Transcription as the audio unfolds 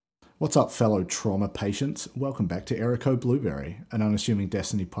What's up, fellow trauma patients? Welcome back to Erico Blueberry, an unassuming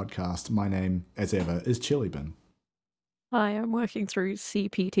Destiny podcast. My name, as ever, is Chilibin. Hi, I'm working through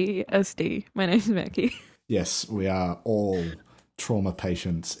CPTSD. My name's Mackie. Yes, we are all trauma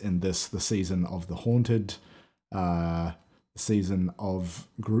patients in this, the season of the haunted, the season of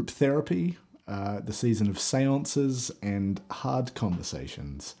group therapy, the season of seances and hard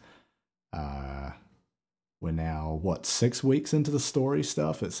conversations. We're now, 6 weeks into the story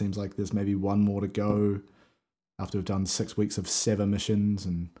stuff? It seems like there's maybe one more to go after we've done 6 weeks of 7 missions,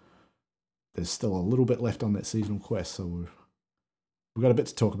 and there's still a little bit left on that seasonal quest, so we've got a bit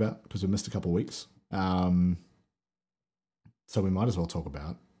to talk about because we missed a couple of weeks. So we might as well talk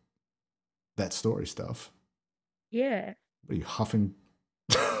about that story stuff. Yeah. What are you huffing?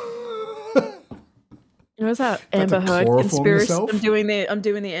 It was that Amber Heard conspiracy. I'm doing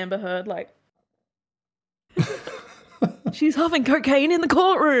the Amber Heard, like, she's huffing cocaine in the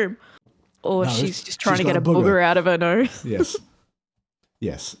courtroom, or she's just trying to get a booger out of her nose. Yes.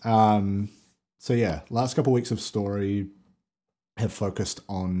 So yeah, last couple of weeks of story have focused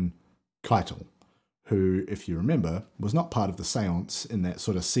on Caiatl, who, if you remember, was not part of the seance in that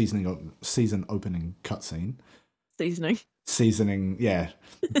sort of season opening cutscene. Seasoning, yeah.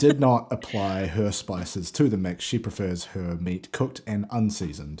 Did not apply her spices to the mix. She prefers her meat cooked and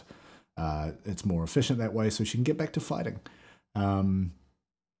unseasoned. It's more efficient that way, so she can get back to fighting.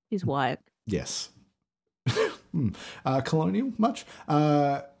 She's white. Yes. Colonial much?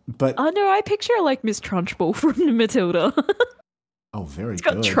 But no, I picture her like Miss Trunchbull from Matilda. Oh, very it's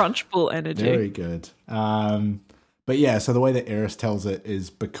good. It's got Trunchbull energy. Very good. But yeah, so the way that Eris tells it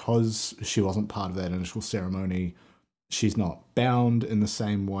is because she wasn't part of that initial ceremony, she's not bound in the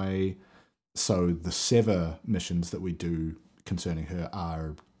same way. So the Sever missions that we do concerning her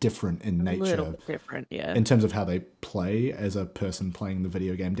are different in nature. A little bit different, yeah. In terms of how they play as a person playing the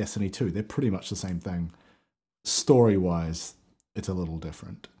video game Destiny 2. They're pretty much the same thing. Story-wise, it's a little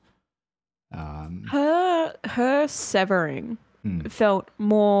different. Her severing felt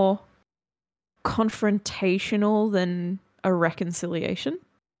more confrontational than a reconciliation.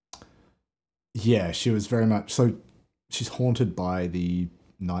 Yeah, she was very much... So she's haunted by the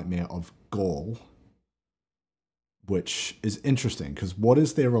nightmare of Gaul, which is interesting, because what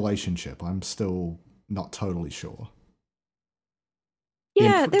is their relationship? I'm still not totally sure.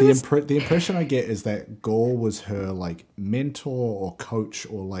 Yeah, the impression I get is that Gaul was her, like, mentor or coach,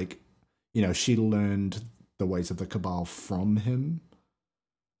 or, like, you know, she learned the ways of the Cabal from him.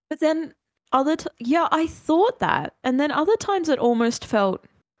 But then I thought that, and then other times it almost felt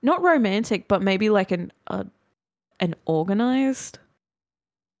not romantic, but maybe like an organized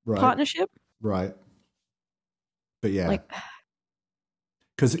partnership. Right. But yeah, like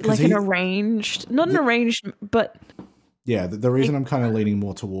an arranged, not an arranged, but yeah. The reason I'm kind of leaning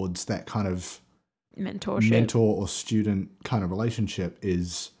more towards that kind of mentor or student kind of relationship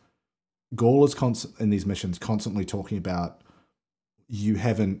is Gaul is in these missions constantly talking about you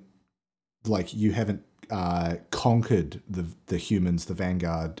haven't conquered the humans, the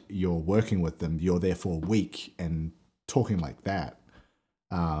Vanguard. You're working with them. You're therefore weak, and talking like that.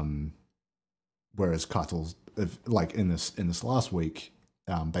 Whereas Caiatl's, like in this last week,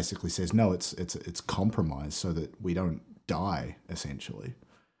 basically says no, it's compromise so that we don't die, essentially.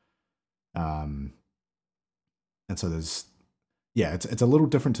 And so there's it's a little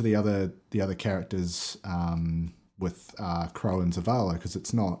different to the other characters with Crow and Zavala, because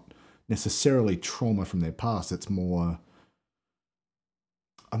it's not necessarily trauma from their past. It's more,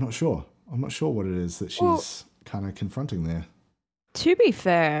 I'm not sure what it is that she's kind of confronting there. To be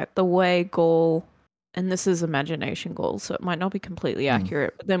fair, the way Gaul, and this is imagination Gaul, so it might not be completely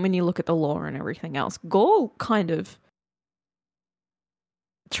accurate, but then when you look at the lore and everything else, Gaul kind of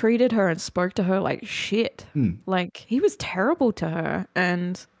treated her and spoke to her like shit. Like, he was terrible to her.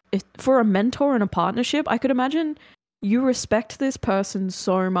 And for a mentor and a partnership, I could imagine you respect this person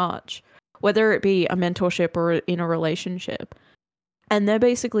so much, whether it be a mentorship or in a relationship, and they're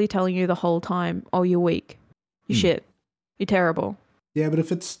basically telling you the whole time, oh, you're weak, you're shit, you're terrible. Yeah, but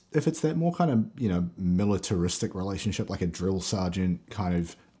if it's that more kind of, you know, militaristic relationship, like a drill sergeant kind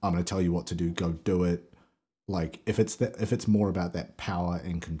of, I'm going to tell you what to do, go do it. Like, if it's more about that power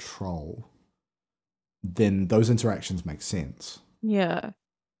and control, then those interactions make sense. Yeah.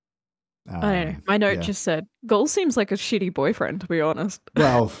 I don't know. My note just said, Gaul seems like a shitty boyfriend, to be honest.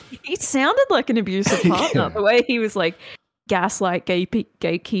 Well, he sounded like an abusive partner. The way he was like gaslight,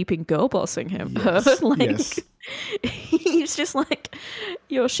 gatekeeping, girl bossing him. Yes. He's just like,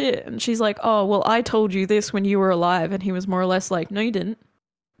 you're shit. And she's like, oh, well, I told you this when you were alive. And he was more or less like, no, you didn't.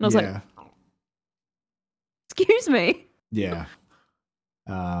 And I was like, excuse me. Yeah.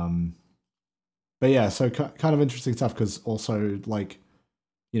 But yeah, so kind of interesting stuff because also like,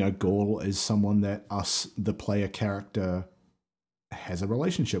 Gaul is someone that us, the player character, has a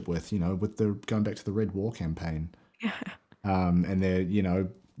relationship with. With the going back to the Red War campaign, and they're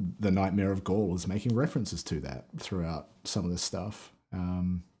the Nightmare of Gaul is making references to that throughout some of this stuff.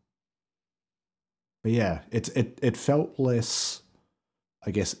 But yeah, it felt less,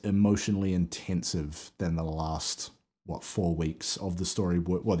 I guess, emotionally intensive than the last 4 weeks of the story.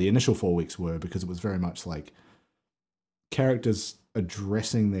 Well, the initial 4 weeks were, because it was very much like characters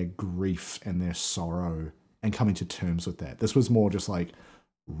addressing their grief and their sorrow and coming to terms with that. This was more just like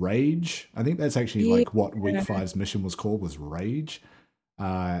rage. I think that's actually like what week 5's mission was called, was rage.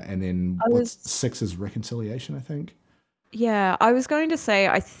 And then 6's reconciliation, I think. Yeah, I was going to say,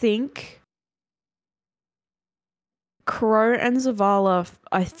 I think Crow and Zavala,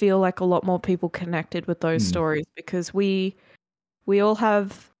 I feel like a lot more people connected with those stories because we all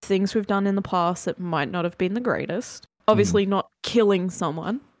have things we've done in the past that might not have been the greatest. Obviously not killing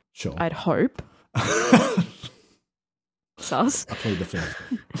someone. Sure. I'd hope. Sus. I played the fifth.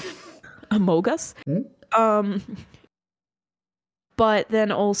 Among Us. But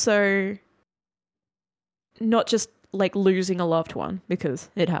then also not just like losing a loved one, because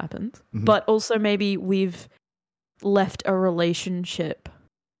it happens, but also maybe we've left a relationship,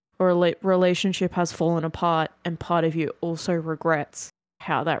 or a relationship has fallen apart, and part of you also regrets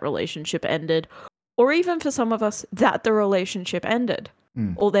how that relationship ended, or even for some of us that the relationship ended,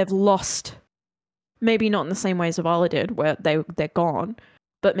 or they've lost, maybe not in the same way Zavala did where they're gone,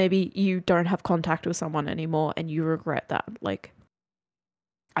 but maybe you don't have contact with someone anymore and you regret that. Like,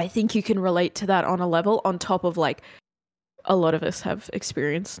 I think you can relate to that on a level, on top of like a lot of us have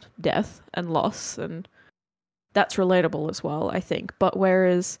experienced death and loss, and that's relatable as well, I think. But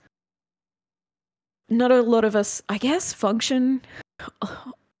whereas not a lot of us, I guess, function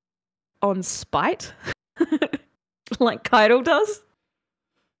on spite like Caiatl does.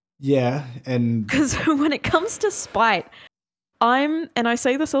 Yeah, and because when it comes to spite, and I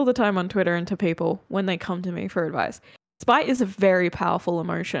say this all the time on Twitter and to people when they come to me for advice, spite is a very powerful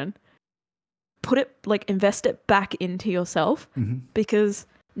emotion. Invest it back into yourself, because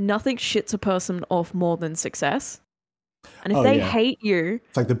nothing shits a person off more than success. And if they hate you,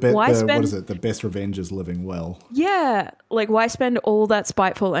 it's like what is it? The best revenge is living well. Yeah, like why spend all that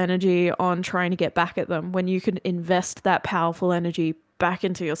spiteful energy on trying to get back at them when you can invest that powerful energy back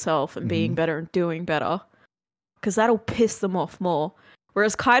into yourself and being better and doing better? Because that'll piss them off more.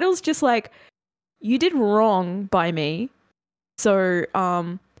 Whereas Caiatl's just like, you did wrong by me, so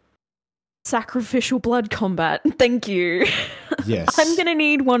sacrificial blood combat. Thank you. Yes. I'm gonna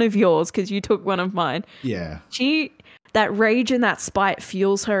need one of yours because you took one of mine. Yeah. That rage and that spite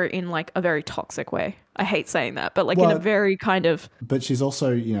fuels her in like a very toxic way. I hate saying that, but in a very kind of. But she's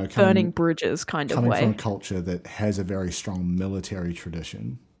also, burning bridges kind of way. Coming from a culture that has a very strong military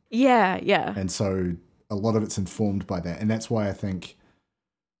tradition. Yeah, yeah. And so a lot of it's informed by that, and that's why I think.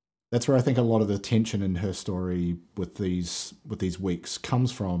 That's where I think a lot of the tension in her story with these weeks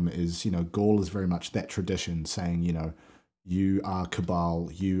comes from. Is Gaul is very much that tradition, saying you are Cabal.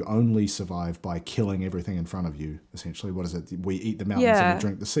 You only survive by killing everything in front of you. Essentially, what is it? We eat the mountains and we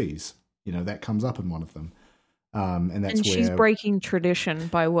drink the seas. That comes up in one of them. And that's where she's breaking tradition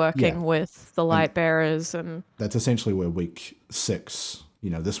by working with the light bearers, and that's essentially where week 6,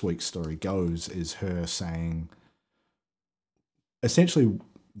 this week's story goes, is her saying, essentially,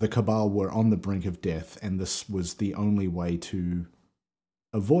 the Cabal were on the brink of death, and this was the only way to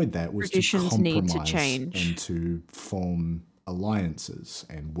avoid that, was traditions to compromise need to change and to form alliances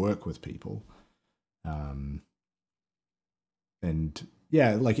and work with people. And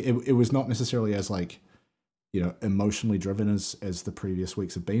yeah, like it was not necessarily as emotionally driven as the previous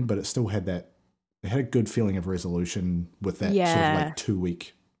weeks have been, but it still had that. It had a good feeling of resolution with that sort of 2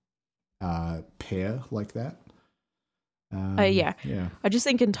 week pair like that. Yeah. I just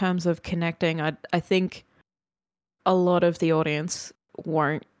think in terms of connecting, I think a lot of the audience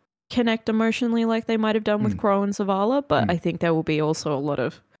won't connect emotionally like they might have done with Crow and Zavala, but I think there will be also a lot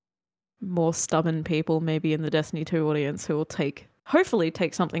of more stubborn people maybe in the Destiny 2 audience who will hopefully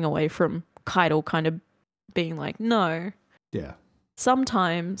take something away from Caiatl kind of being like, no. Yeah.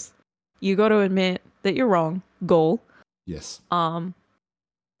 Sometimes you got to admit that you're wrong, Gaul. Yes.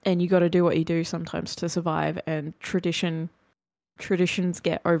 And you got to do what you do sometimes to survive, and traditions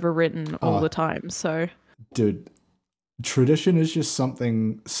get overwritten all the time. So, dude, tradition is just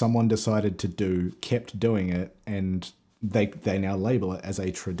something someone decided to do, kept doing it, and they now label it as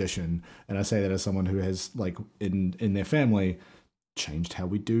a tradition. And I say that as someone who has in their family changed how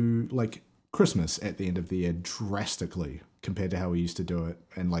we do Christmas at the end of the year drastically compared to how we used to do it.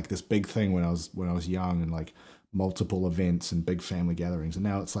 And like this big thing when I was young, and like multiple events and big family gatherings. And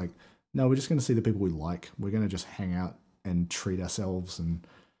now it's like, no, we're just going to see the people we like. We're going to just hang out and treat ourselves and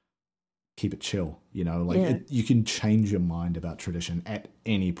keep it chill. You know, like you can change your mind about tradition at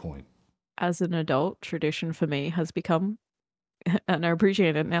any point. As an adult, tradition for me has become, and I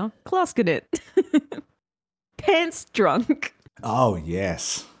appreciate it now, Klaskenit. Pants drunk. Oh,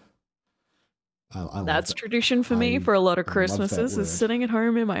 yes. I That's love tradition for me for a lot of I love that Christmases, word. is sitting at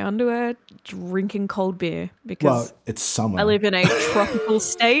home in my underwear drinking cold beer, because it's summer. I live in a tropical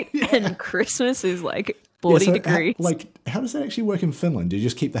state and Christmas is like 40 degrees. How does that actually work in Finland? Do you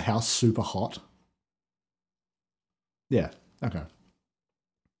just keep the house super hot? Yeah. Okay.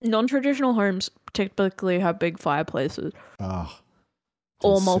 Non-traditional homes typically have big fireplaces.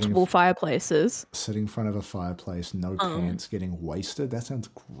 Or multiple fireplaces. Sitting in front of a fireplace, no pants, getting wasted. That sounds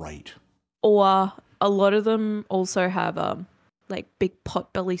great. Or a lot of them also have like big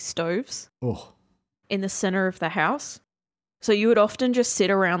potbelly stoves in the center of the house. So you would often just sit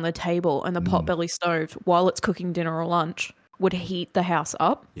around the table, and the potbelly stove, while it's cooking dinner or lunch, would heat the house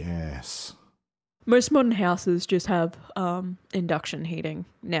up. Yes. Most modern houses just have induction heating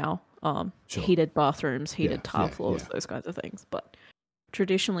now. Heated bathrooms, heated tile floors, those kinds of things. But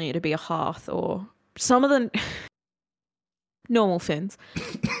traditionally it'd be a hearth, or some of the normal Finns.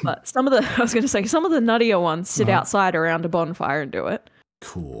 But some of the nuttier ones sit outside around a bonfire and do it.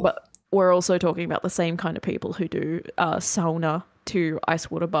 Cool. But we're also talking about the same kind of people who do sauna to ice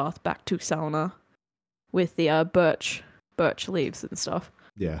water bath back to sauna with the birch leaves and stuff.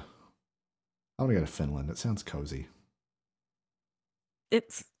 Yeah. I want to go to Finland. It sounds cozy.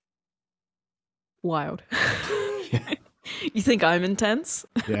 It's wild. You think I'm intense?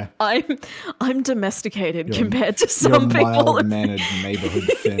 Yeah. I'm domesticated compared to some people. You're a mild-mannered neighborhood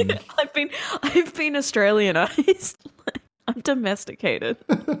Finn. I've been Australianized. I'm domesticated.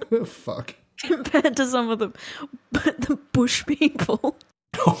 Fuck. Compared to some of the bush people.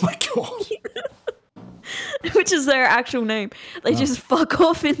 Oh my god. Which is their actual name. They just fuck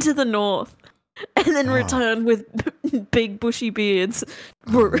off into the north and then return with big bushy beards.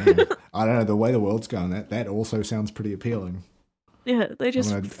 Oh, I don't know, the way the world's going, that also sounds pretty appealing. Yeah, they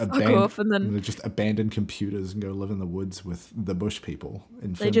just fuck off and then... I'm gonna just abandon computers and go live in the woods with the bush people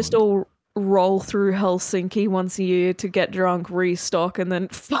in Finland. They just all roll through Helsinki once a year to get drunk, restock, and then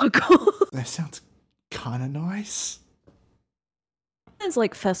fuck off. That sounds kind of nice. There's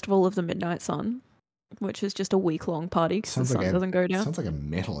like Festival of the Midnight Sun, which is just a week-long party because the sun doesn't go down. Sounds like a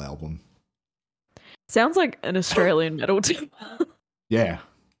metal album. Sounds like an Australian metal too. Yeah.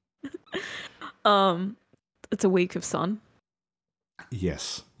 It's a week of sun.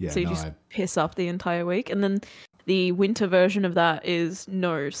 Yes. Yeah. So you just piss up the entire week, and then the winter version of that is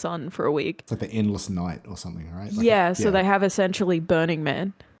no sun for a week. It's like the endless night or something, right? So they have essentially Burning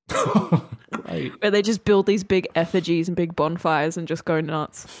Man. Great. Where they just build these big effigies and big bonfires and just go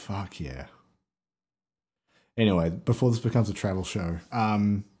nuts. Fuck yeah. Anyway, before this becomes a travel show,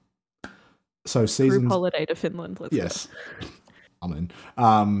 so seasons... Group holiday to Finland. Let's go. I'm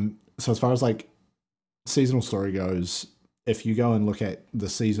in. So as far as like seasonal story goes, if you go and look at the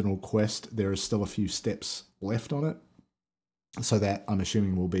seasonal quest, there is still a few steps left on it. So that, I'm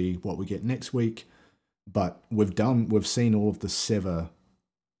assuming, will be what we get next week. But we've seen all of the Sever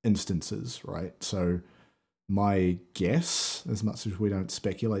instances, right? So my guess, as much as we don't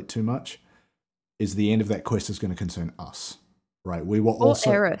speculate too much, is the end of that quest is going to concern us, right? We were also...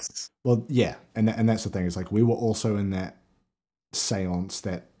 Or Eris. Well, yeah, and that's the thing. Is like we were also in that seance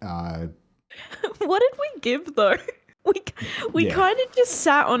that... What did we give, though? We kind of just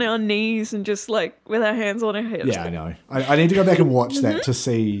sat on our knees and just like with our hands on our hips. Yeah, I know. I need to go back and watch that to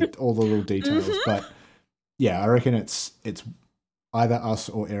see all the little details. But yeah, I reckon it's either us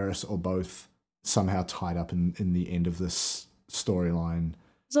or Eris or both somehow tied up in the end of this storyline.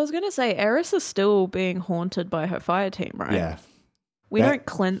 So I was going to say, Eris is still being haunted by her fire team, right? Yeah.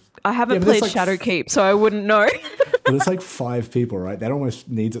 I haven't played like Shadowkeep, so I wouldn't know. But it's like 5 people, right? That almost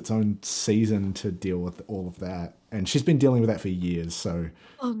needs its own season to deal with all of that. And she's been dealing with that for years, so...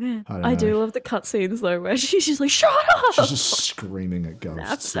 Oh, man. I do love the cutscenes, though, where she's just like, shut up! She's just screaming at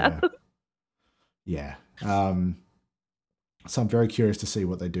ghosts. Yeah. So I'm very curious to see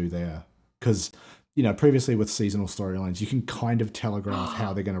what they do there. Because, you know, previously with seasonal storylines, you can kind of telegraph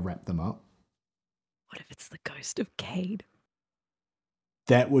how they're going to wrap them up. What if it's the ghost of Cade?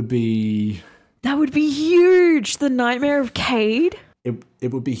 That would be huge. The nightmare of Cade.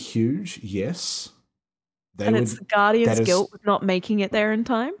 It would be huge, yes. It's the Guardian's guilt with not making it there in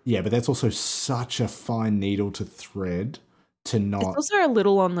time. Yeah, but that's also such a fine needle to thread to not. It's also a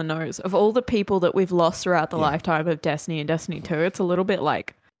little on the nose. Of all the people that we've lost throughout the lifetime of Destiny and Destiny 2, it's a little bit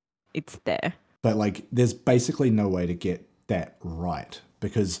like it's there. But like, there's basically no way to get that right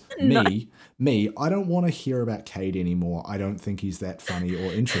because I don't want to hear about Cade anymore. I don't think he's that funny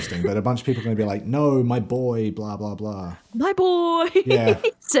or interesting. But a bunch of people are going to be like, no, my boy, blah, blah, blah. My boy. Yeah.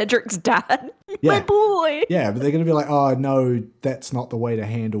 Cedric's dad. Yeah. My boy. Yeah, but they're going to be like, oh, no, that's not the way to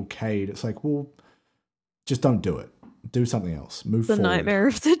handle Cade. It's like, well, just don't do it. Do something else. Move forward. The nightmare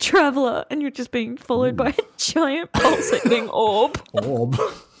of the traveler, and you're just being followed by a giant pulsating orb.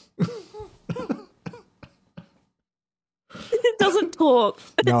 It doesn't talk.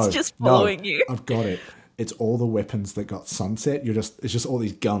 It's just following you. I've got it. It's all the weapons that got sunset. It's just all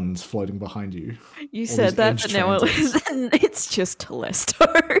these guns floating behind you. You said that, but now it's just Telesto.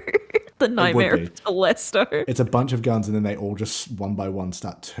 The nightmare of Telesto. It's a bunch of guns, and then they all just one by one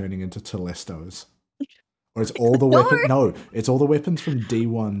start turning into Telestos. Or it's all the weapons. No, it's all the weapons from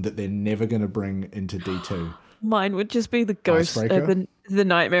D1 that they're never going to bring into D2. Mine would just be the ghost of the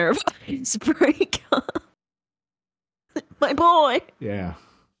nightmare of Icebreaker. My boy. Yeah.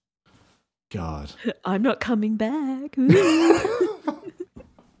 God. I'm not coming back. No.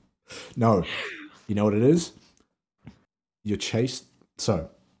 You know what it is? You're chased. So,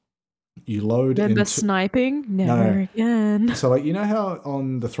 you load Remember sniping? Never again. So, like, you know how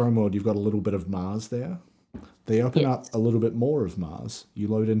on the throne world you've got a little bit of Mars there? They open up a little bit more of Mars. You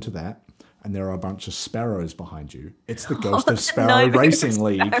load into that, and there are a bunch of sparrows behind you. It's the Ghost of Sparrow Racing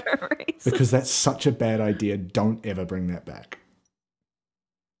League. Because that's such a bad idea. Don't ever bring that back.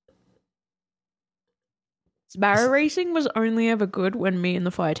 Sparrow Racing was only ever good when me and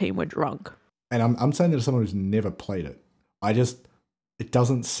the fire team were drunk. And I'm saying that as someone who's never played it. It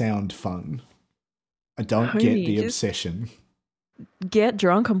doesn't sound fun. I don't get the obsession. Get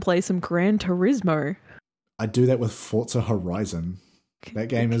drunk and play some Gran Turismo. I do that with Forza Horizon. That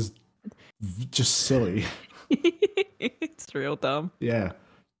game is just silly. It's real dumb. Yeah.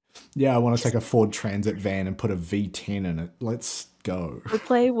 Yeah, I want to take a Ford Transit van and put a V10 in it. Let's go. We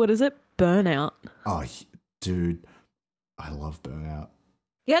play, what is it? Burnout. Oh, dude. I love Burnout.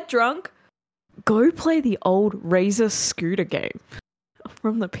 Get drunk. Go play the old Razor scooter game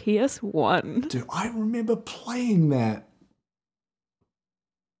from the PS1. Dude, I remember playing that.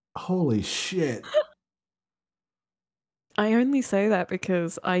 Holy shit. I only say that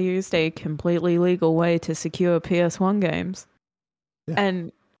because I used a completely legal way to secure PS1 games. Yeah.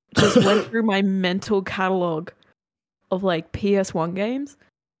 And just went through my mental catalog of like PS1 games.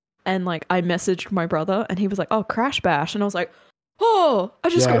 And like I messaged my brother and he was like, oh, Crash Bash. And I was like, oh, I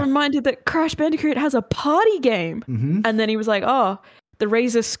just got reminded that Crash Bandicoot has a party game. Mm-hmm. And then he was like, oh, the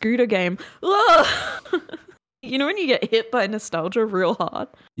Razor scooter game. You know when you get hit by nostalgia real hard?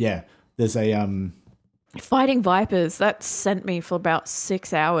 Yeah. There's a Fighting Vipers, that sent me for about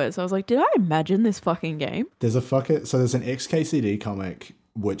 6 hours. I was like, did I imagine this fucking game? There's an XKCD comic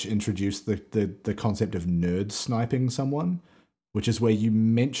which introduced the concept of nerd sniping someone, which is where you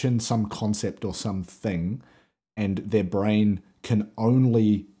mention some concept or something and their brain can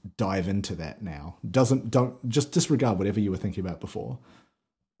only dive into that now. Don't just disregard whatever you were thinking about before.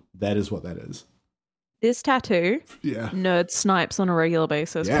 That is what that is. This tattoo, nerd snipes on a regular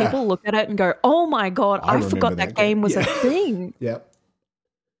basis. Yeah. People look at it and go, oh my God, I forgot that game was a thing. Yep.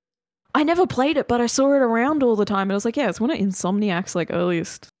 I never played it, but I saw it around all the time. And I was like, yeah, it's one of Insomniac's like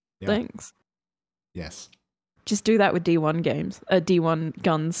earliest things. Yes. Just do that with D1 games, D1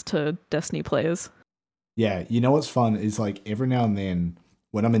 guns to Destiny players. Yeah, you know what's fun is like every now and then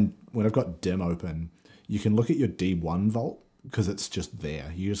when I've got Dim open, you can look at your D1 vault because it's just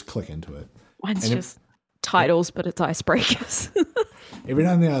there. You just click into it. Mine's just titles, but it's icebreakers. Every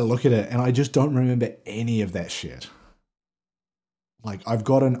now and then I look at it and I just don't remember any of that shit. Like I've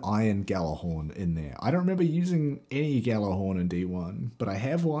got an Iron Galahorn in there. I don't remember using any Galahorn in D1, but I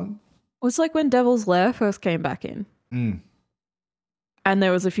have one. It was like when Devil's Lair first came back in. And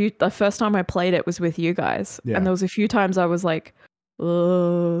there was the first time I played it was with you guys. Yeah. And there was a few times I was like,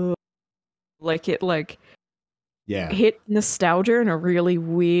 hit nostalgia in a really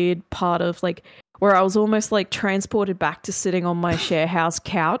weird part of like where I was almost like transported back to sitting on my share house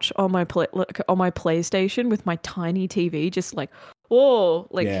couch on my PlayStation with my tiny TV, just like, whoa,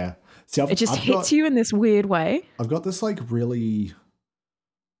 like See, it just hits you in this weird way. I've got this like really,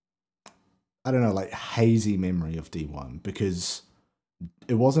 I don't know, like hazy memory of D1 because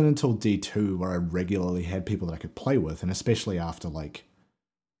it wasn't until D2 where I regularly had people that I could play with, and especially after like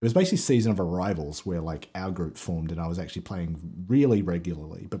it was basically Season of Arrivals where like our group formed and I was actually playing really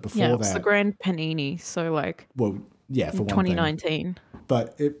regularly. But before that, it's the Grand Panini, so like for 2019.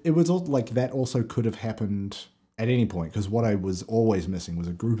 But it was all like that also could have happened at any point, because what I was always missing was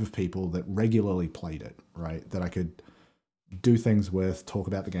a group of people that regularly played it, right? That I could do things with, talk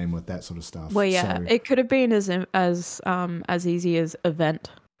about the game with, that sort of stuff. Well, yeah, So, it could have been as easy as event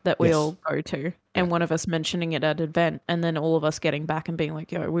that we Yes. all go to, and one of us mentioning it at an event, and then all of us getting back and being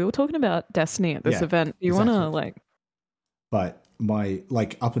like, "Yo, we were talking about Destiny at this Yeah, event. Do you want to like?" But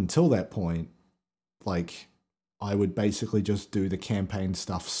up until that point, like I would basically just do the campaign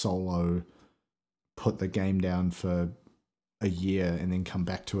stuff solo, put the game down for a year, and then come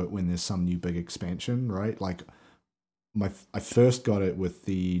back to it when there's some new big expansion, right? Like I first got it with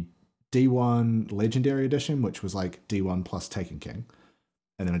the D1 Legendary Edition, which was like D1 plus Taken King.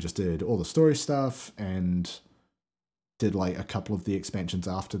 And then I just did all the story stuff and did like a couple of the expansions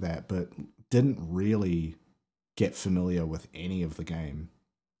after that, but didn't really get familiar with any of the game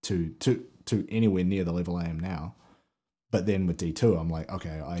to anywhere near the level I am now. But then with D2, I'm like,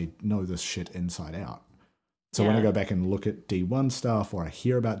 okay, I know this shit inside out. So when I go back and look at D1 stuff or I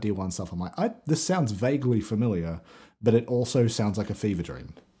hear about D1 stuff, I'm like, this sounds vaguely familiar, but it also sounds like a fever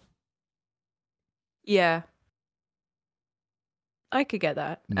dream. Yeah. I could get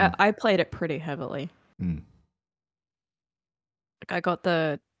that. I played it pretty heavily. Like I got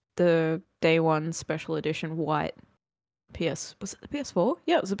the day one special edition white was it the PS4?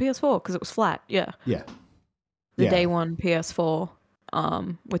 Yeah, it was the PS4 because it was flat. Yeah. Yeah. The day one PS4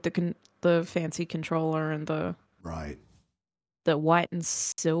 with the fancy controller and the white and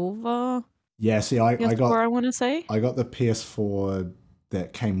silver. Yeah, see, I got I want to say I got the PS4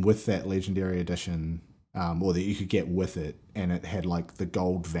 that came with that Legendary Edition, or that you could get with it, and it had like the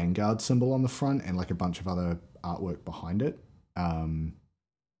gold Vanguard symbol on the front and like a bunch of other artwork behind it.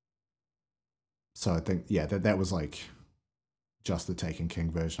 So I think that was like just the Taken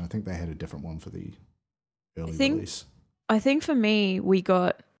King version. I think they had a different one for the early release. I think for me,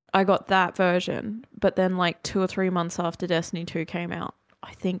 I got that version, but then like 2 or 3 months after Destiny 2 came out,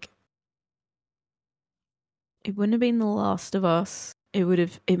 I think it wouldn't have been The Last of Us.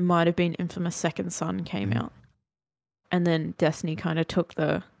 It might have been Infamous Second Son came out. And then Destiny kind of took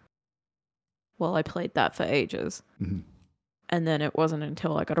I played that for ages. Mm-hmm. And then it wasn't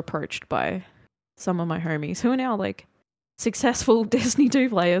until I got approached by some of my homies who are now like successful Destiny 2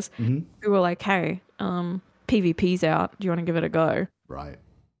 players who were like, hey, PvP's out. Do you want to give it a go? Right.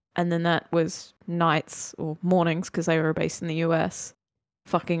 And then that was nights or mornings because they were based in the US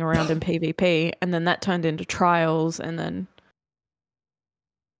fucking around in PvP. And then that turned into trials. And then,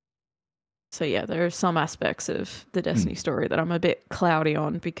 so yeah, there are some aspects of the Destiny story that I'm a bit cloudy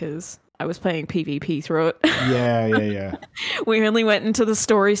on because I was playing PvP through it. Yeah. We only went into the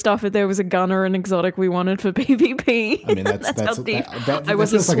story stuff if there was a gun or an exotic we wanted for PvP. I mean, that's how deep. I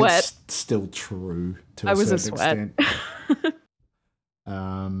was a sweat. Like it's still true to a certain extent.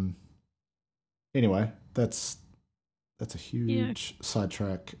 Anyway, that's a huge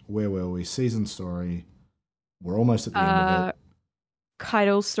sidetrack. Where were we? Season story. We're almost at the end of it.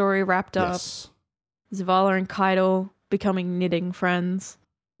 Caiatl's story wrapped up. Zavala and Caiatl becoming knitting friends.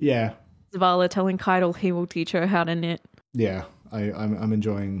 Yeah. Zavala telling Caiatl he will teach her how to knit. Yeah, I'm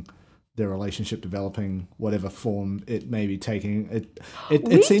enjoying their relationship developing, whatever form it may be taking.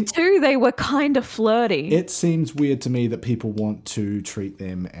 It seems too. They were kind of flirty. It seems weird to me that people want to treat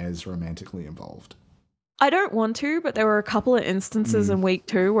them as romantically involved. I don't want to, but there were a couple of instances in week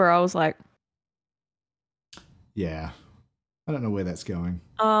 2 where I was like, yeah, I don't know where that's going.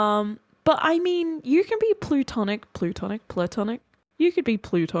 But I mean, you can be platonic. You could be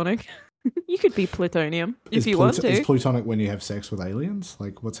plutonic. You could be plutonium if you want to. Is plutonic when you have sex with aliens?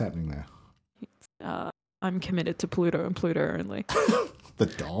 Like, what's happening there? I'm committed to Pluto and Pluto only. The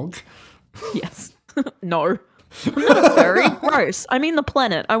dog? Yes. No. Very gross. I mean the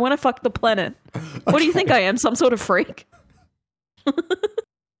planet. I want to fuck the planet. Okay. What do you think I am? Some sort of freak? You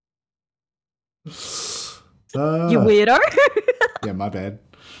weirdo. Yeah, my bad.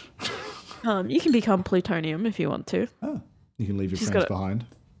 You can become plutonium if you want to. Oh, you can leave your friends behind.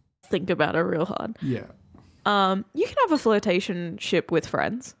 Think about it real hard. Yeah. You can have a flirtation ship with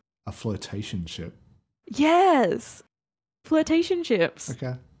friends. A flirtation ship? Yes. Flirtation ships.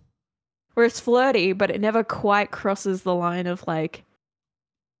 Okay. Where it's flirty, but it never quite crosses the line of like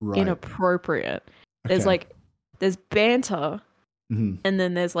inappropriate. Okay. There's banter, and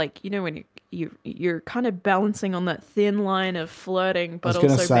then there's like, you know, when you're kind of balancing on that thin line of flirting, but also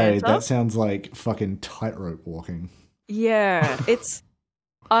banter. I was gonna say that sounds like fucking tightrope walking. Yeah,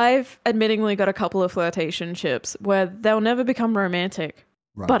 I've admittingly got a couple of flirtation ships where they'll never become romantic,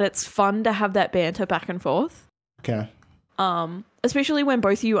 but it's fun to have that banter back and forth. Okay. Especially when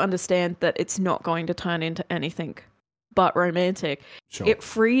both of you understand that it's not going to turn into anything but romantic. Sure. It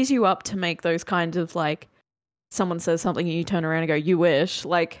frees you up to make those kinds of like someone says something and you turn around and go, you wish,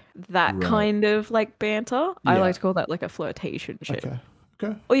 like that kind of like banter. I like to call that like a flirtation shit.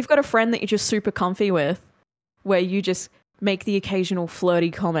 Okay. Or you've got a friend that you're just super comfy with where you just make the occasional flirty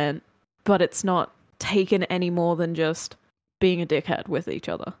comment, but it's not taken any more than just being a dickhead with each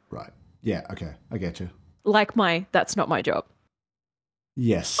other. Right. Yeah, okay. I get you. Like that's not my job.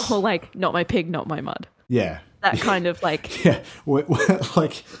 Yes. Or like, not my pig, not my mud. Yeah. That kind of like... Yeah.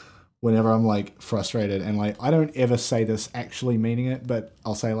 Like, whenever I'm like frustrated and like, I don't ever say this actually meaning it, but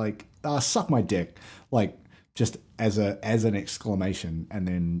I'll say like, suck my dick. Like, just as an exclamation, and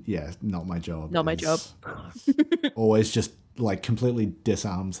then not my job. Not my job. Always just like completely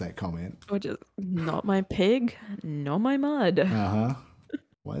disarms that comment. Or just not my pig, not my mud.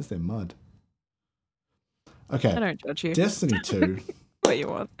 Why is there mud? Okay. I don't judge you. Destiny 2. What you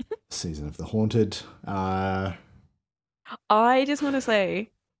want? Season of the Haunted. I just want to say,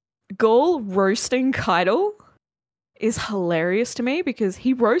 Gaul roasting Caiatl is hilarious to me because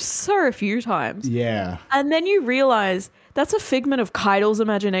he roasts her a few times. Yeah. And then you realize that's a figment of Caiatl's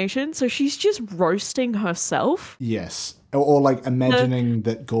imagination, so she's just roasting herself. Yes. Or like imagining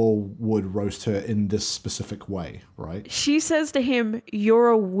that Gaul would roast her in this specific way, right? She says to him, you're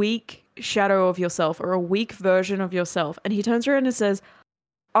a weak shadow of yourself or a weak version of yourself. And he turns around and says,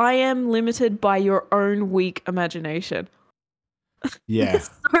 I am limited by your own weak imagination. Yeah.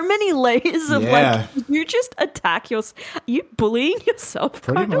 There's so many layers of like, you just attack you bullying yourself.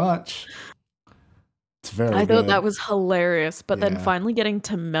 Pretty much. It's very I thought good. that was hilarious. But then finally getting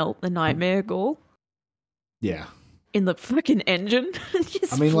to melt the nightmare Gaul. Yeah. In the fucking engine.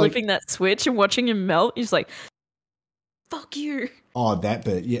 Just flipping that switch and watching him melt. He's like, fuck you. Oh, that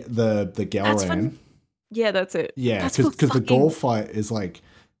bit. Yeah, the Galran. Yeah, that's it. Yeah, because the Gaul fight is like,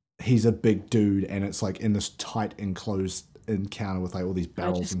 he's a big dude and it's like in this tight enclosed encounter with like all these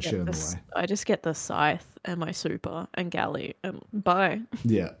barrels and shit in the way. I just get the scythe and my super and galley and bye.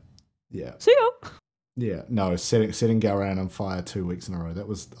 Yeah. See ya. Yeah. No, setting Galran on fire 2 weeks in a row, that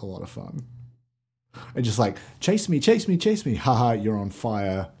was a lot of fun. And just like, chase me. Haha, you're on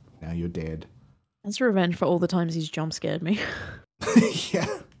fire. Now you're dead. That's revenge for all the times he's jump scared me. Yeah.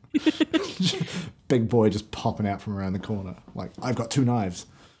 Big boy just popping out from around the corner. Like, I've got 2 knives.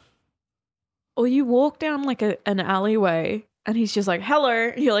 Or you walk down like an alleyway and he's just like, hello.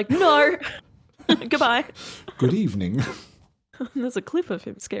 And you're like, no. Goodbye. Good evening. And there's a clip of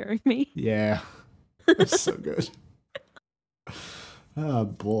him scaring me. Yeah. That's so good. Oh,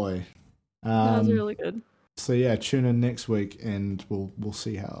 boy. That was really good. So, yeah, tune in next week and we'll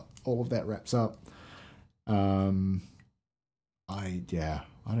see how all of that wraps up. I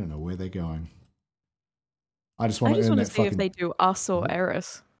don't know where they're going. I just want to see if they do Us or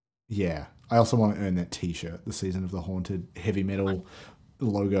Eris. Yeah. I also want to earn that t-shirt, the Season of the Haunted heavy metal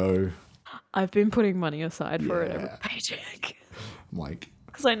logo. I've been putting money aside for it every paycheck. I'm like,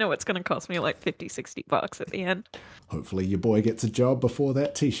 because I know it's going to cost me like $50-$60 at the end. Hopefully your boy gets a job before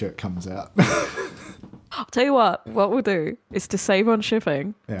that t-shirt comes out. I'll tell you what we'll do is to save on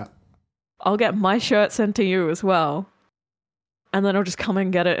shipping. Yeah. I'll get my shirt sent to you as well. And then I'll just come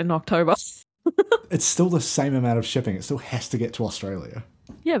and get it in October. It's still the same amount of shipping. It still has to get to Australia.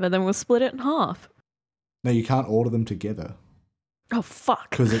 Yeah, but then we'll split it in half. No, you can't order them together. Oh, fuck.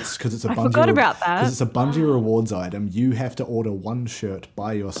 Because it's a Bungie. I forgot about that. Because it's a Bungie rewards item. You have to order one shirt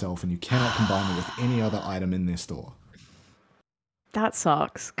by yourself and you cannot combine it with any other item in their store. That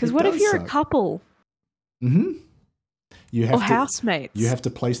sucks. Because what if you're a couple? Mm-hmm. Or housemates. You have to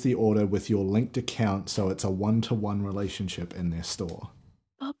place the order with your linked account so it's a one-to-one relationship in their store.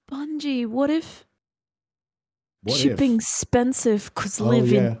 But Bungie, what if shipping's expensive because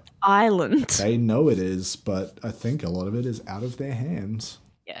live in Ireland? They know it is, but I think a lot of it is out of their hands.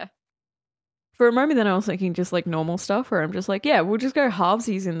 Yeah. For a moment then I was thinking just like normal stuff where I'm just like, yeah, we'll just go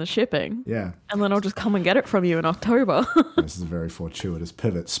halvesies in the shipping. Yeah. And then I'll just come and get it from you in October. This is a very fortuitous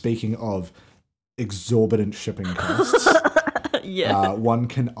pivot. Speaking of exorbitant shipping costs, one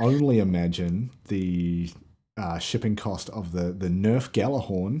can only imagine the shipping cost of the Nerf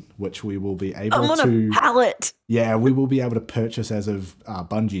Galahorn, which we will be able to... a pallet! Yeah, we will be able to purchase as of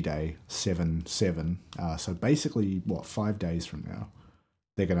Bungie Day 7/7. So basically, 5 days from now,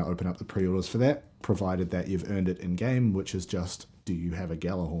 they're going to open up the pre-orders for that, provided that you've earned it in-game, which is just, do you have a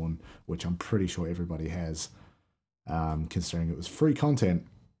Galahorn? Which I'm pretty sure everybody has, considering it was free content.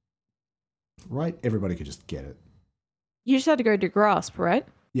 Right? Everybody could just get it. You just had to go to Grasp, right?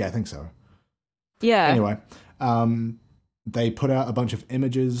 Yeah, I think so. Yeah. Anyway, they put out a bunch of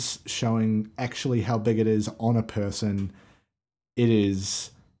images showing actually how big it is on a person. It is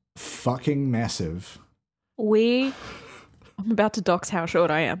fucking massive. We I'm about to dox how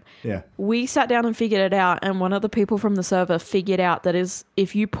short I am. Yeah. We sat down and figured it out, and one of the people from the server figured out that is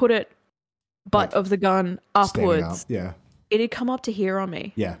if you put it butt Like, of the gun standing up. upwards, Yeah. it'd come up to here on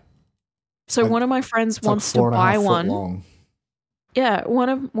me. Yeah. So one of my friends It's wants like to buy 4.5 foot one. long. Yeah, one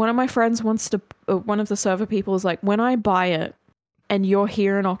of my friends wants to. One of the server people is like, when I buy it, and you're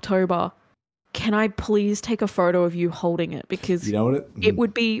here in October, can I please take a photo of you holding it? Because You know what it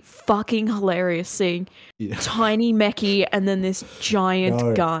would be fucking hilarious seeing tiny Mechie and then this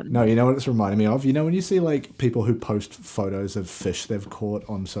giant gun. No, you know what it's reminding me of? You know when you see like people who post photos of fish they've caught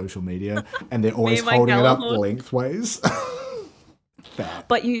on social media and they're always holding it up lengthways? That.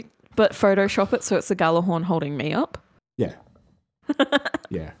 But Photoshop it so it's a Galahorn holding me up. Yeah.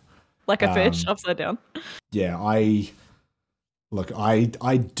 Yeah. Like a fish upside down. Yeah, I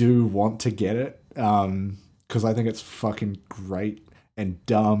do want to get it because I think it's fucking great and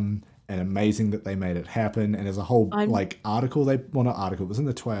dumb and amazing that they made it happen. And there's a whole article it was in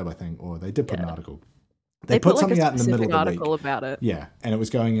the Twab, I think, or they did put an article. They put something out in the middle of the article week about it. Yeah, and it was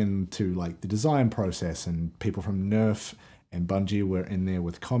going into like the design process, and people from Nerf and Bungie were in there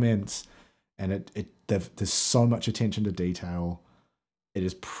with comments, and there's so much attention to detail. It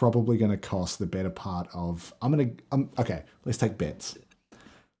is probably going to cost the better part of... okay, let's take bets.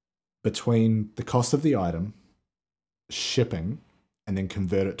 Between the cost of the item, shipping, and then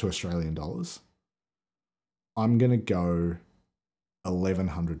convert it to Australian dollars, I'm going to go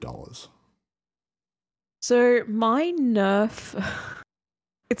 $1,100. So my Nerf...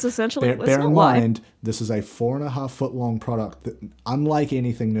 It's essentially... Bear in mind, this is a 4.5 foot long product that, unlike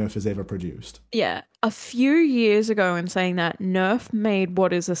anything Nerf has ever produced. Yeah. A few years ago, in saying that, Nerf made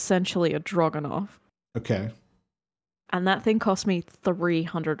what is essentially a Dragunov. Okay. And that thing cost me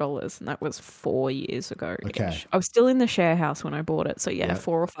 $300, and that was 4 years ago. Okay. I was still in the share house when I bought it, so yeah.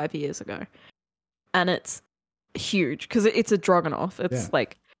 4 or 5 years ago. And it's huge, because it's a Dragunov. It's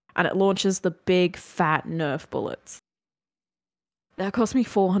like... And it launches the big, fat Nerf bullets. That cost me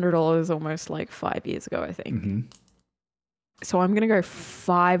 $400 almost like 5 years ago, I think. Mm-hmm. So I'm going to go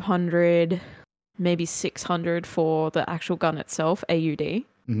 $500, maybe $600 for the actual gun itself, AUD.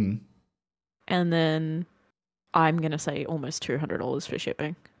 Mm-hmm. And then I'm going to say almost $200 for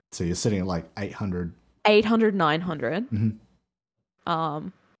shipping. So you're sitting at like $800. $800, $900. Mm-hmm.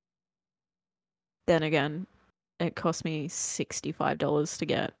 Then again, it cost me $65 to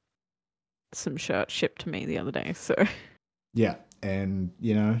get some shirts shipped to me the other day. So yeah. And,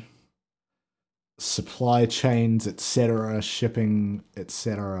 supply chains, shipping,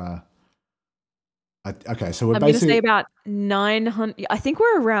 etc. Okay, so we're I'm basically... I'm going to say about 900. I think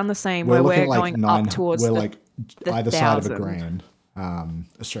we're around the same, where we're going up towards we're the either side of $1,000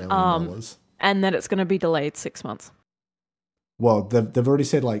 Australian dollars. And that it's going to be delayed 6 months. Well, they've already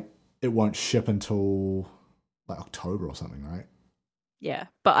said, it won't ship until, October or something, right? Yeah,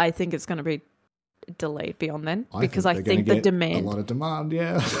 but I think it's going to be delayed beyond then, because I think a lot of demand,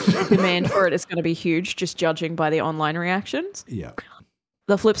 yeah. The demand for it is going to be huge, just judging by the online reactions. Yeah.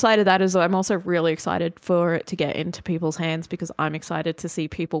 The flip side of that is I'm also really excited for it to get into people's hands, because I'm excited to see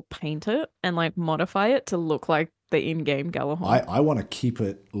people paint it and modify it to look like the in-game Galahorn. I want to keep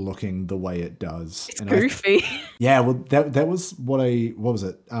it looking the way it does. It's goofy. Yeah, well, that was what was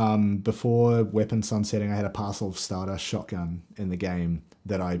it? Before Weapon Sunsetting, I had a parcel of Stardust shotgun in the game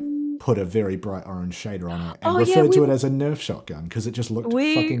that I put a very bright orange shader on it and referred to it as a Nerf shotgun because it just looked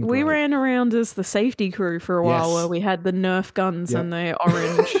fucking great. We ran around as the safety crew for a while, where we had the Nerf guns and the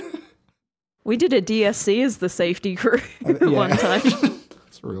orange. We did a DSC as the safety crew one time.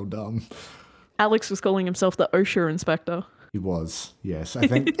 It's real dumb. Alex was calling himself the OSHA inspector. He was, yes. I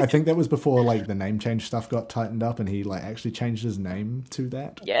think that was before the name change stuff got tightened up, and he actually changed his name to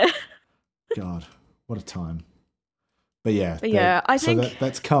that. Yeah. God, what a time. But yeah, I think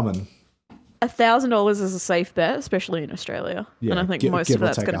that's coming. $1,000 is a safe bet, especially in Australia. Yeah, and I think most of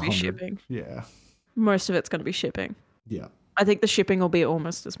that's going to be shipping. Yeah. Most of it's going to be shipping. Yeah. I think the shipping will be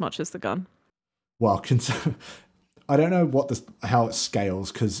almost as much as the gun. Well, I don't know how it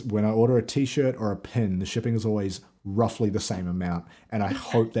scales, because when I order a t-shirt or a pin, the shipping is always roughly the same amount, and I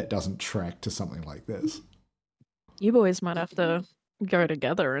hope that doesn't track to something like this. You boys might have to go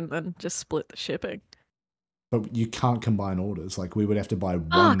together and then just split the shipping. But you can't combine orders. We would have to buy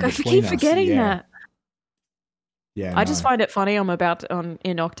one. I keep forgetting that. Yeah, I just find it funny.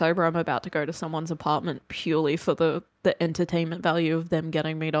 In October, I'm about to go to someone's apartment purely for the entertainment value of them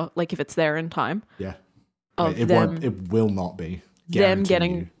getting me to, if it's there in time. Yeah. It will not be. Them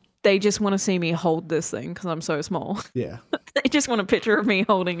getting. They just want to see me hold this thing because I'm so small. Yeah. They just want a picture of me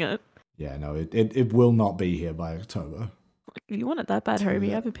holding it. Yeah, no, it will not be here by October. If you want it that bad, homie,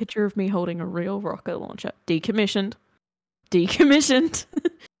 I have a picture of me holding a real rocket launcher. Decommissioned. decommissioned.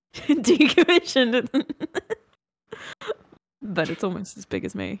 Decommissioned. But it's almost as big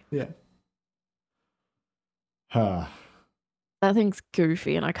as me. Yeah. Huh. That thing's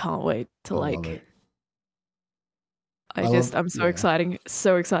goofy and I can't wait to love it. I'm so excited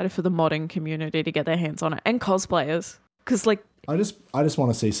for the modding community to get their hands on it and cosplayers. Because like I just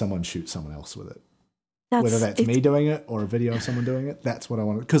want to see someone shoot someone else with it. Whether that's me doing it or a video of someone doing it, that's what I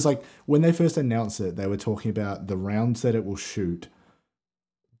want. Because like when they first announced it, they were talking about the rounds that it will shoot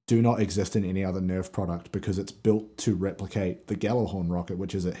do not exist in any other Nerf product because it's built to replicate the Gjallarhorn rocket,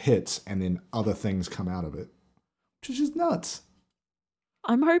 which is it hits and then other things come out of it, which is just nuts.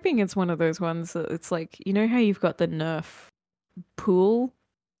 I'm hoping it's one of those ones that it's like, you know how you've got the Nerf pool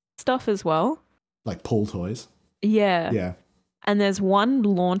stuff as well? Like pool toys? Yeah. Yeah. And there's one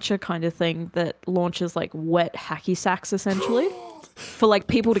launcher kind of thing that launches like wet hacky sacks essentially for like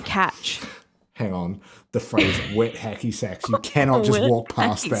people to catch. Hang on. The phrase wet hacky sacks. You cannot just walk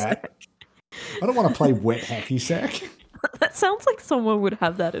past that. Sack. I don't want to play wet hacky sack. That sounds like someone would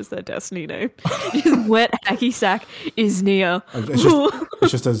have that as their Destiny name. Wet hacky sack is near.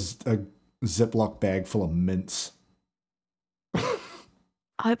 It's just a Ziploc bag full of mints.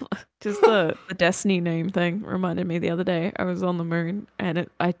 Just the Destiny name thing reminded me the other day. I was on the moon and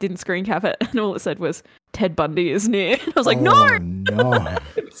I didn't screen cap it, and all it said was Ted Bundy is near. And I was like, no.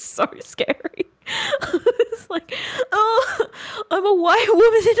 It was so scary. It's like, oh, I'm a white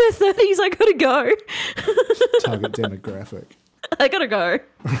woman in her 30s. I gotta go. Target demographic. I gotta go.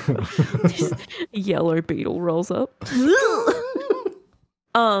 Yellow beetle rolls up.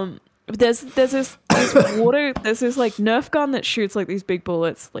 There's this water. There's this like Nerf gun that shoots like these big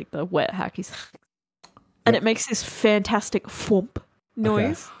bullets, like the wet hacky sacks, and it makes this fantastic thwomp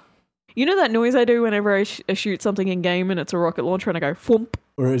noise. Okay. You know that noise I do whenever I shoot something in game and it's a rocket launcher and I go thwomp.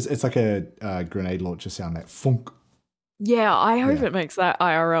 Or it's like a grenade launcher sound, that thunk. Yeah, I hope it makes that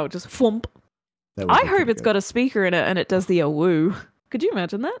IRL just thwomp. I hope it's got a speaker in it and it does the woo. Could you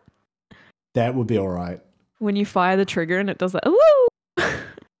imagine that? That would be all right. When you fire the trigger and it does that woo.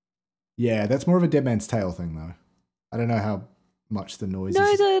 Yeah, that's more of a Dead Man's Tale thing, though. I don't know how much the noise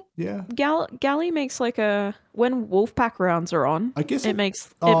is. Yeah. Galley makes like a... When Wolfpack rounds are on, I guess it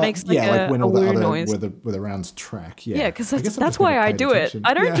makes like when a all the other noise. where the rounds track. Yeah, because that's why I do attention. It.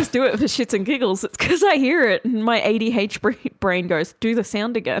 I don't just do it for shits and giggles. It's because I hear it and my ADH brain goes, do the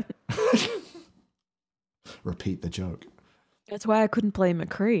sound again. Repeat the joke. That's why I couldn't play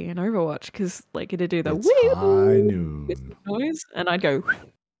McCree in Overwatch, because like it'd do the high noon noise and I'd go...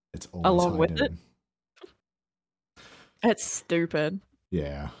 It's along with it. It's stupid.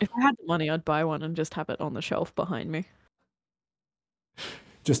 Yeah. If I had the money, I'd buy one and just have it on the shelf behind me.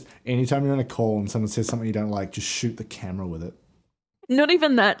 Just anytime you're on a call and someone says something you don't like, just shoot the camera with it. Not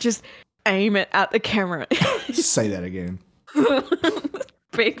even that, just aim it at the camera. Say that again.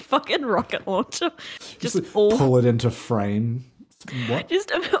 Big fucking rocket launcher. Just pull it into frame. What?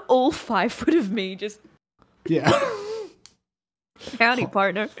 Just all 5 foot of me, just... Yeah. Howdy,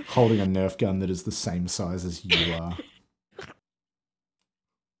 partner. Holding a Nerf gun that is the same size as you are.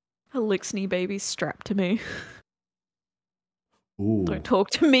 A Lixney baby strapped to me. Ooh. Don't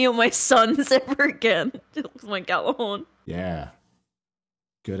talk to me or my sons ever again. Just my Gjallarhorn. Yeah.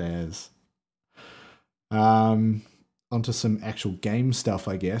 Good as. Onto some actual game stuff,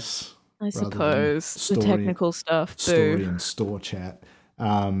 I guess. I suppose. The technical stuff. Story and store chat.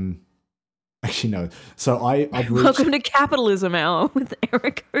 Actually, no. So I've reached... Welcome to Capitalism Hour with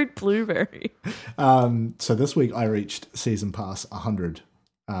Eric Code Blueberry. So this week I reached Season Pass 100,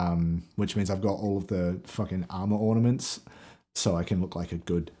 which means I've got all of the fucking armor ornaments, so I can look like a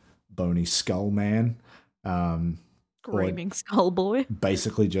good bony skull man. Screaming skull boy.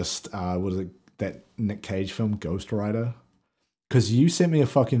 Basically just, what is it, that Nick Cage film, Ghost Rider? Because you sent me a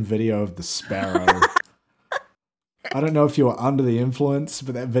fucking video of the Sparrow. I don't know if you were under the influence,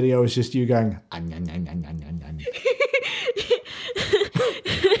 but that video is just you going... I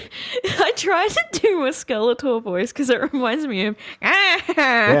try to do a Skeletor voice because it reminds me of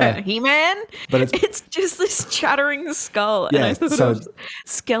He-Man. But it's just this chattering skull. Yeah, and I thought of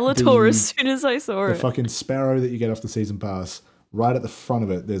Skeletor as soon as I saw it. The fucking Sparrow that you get off the Season Pass, right at the front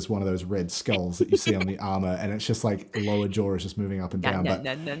of it, there's one of those red skulls that you see on the armor, and it's just like the lower jaw is just moving up and down. But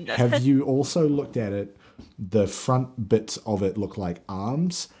have you also looked at it? The front bits of it look like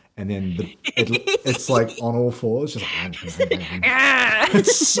arms, and then it's like on all fours. Just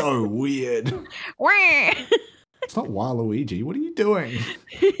it's so weird. It's not Waluigi. What are you doing?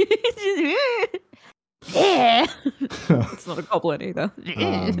 It's not a goblin either.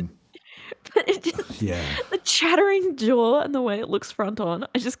 But it just, the chattering jaw and the way it looks front on,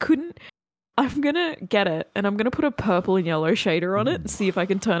 I just couldn't. I'm gonna get it, and I'm gonna put a purple and yellow shader on it and see if I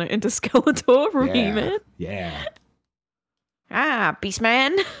can turn it into Skeletor from He-Man. Yeah.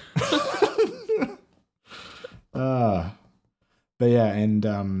 Beastman. But yeah, and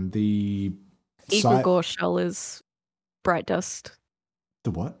the Egregore shell is bright dust.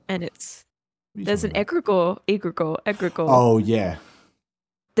 The what? And there's an egregore. Oh yeah.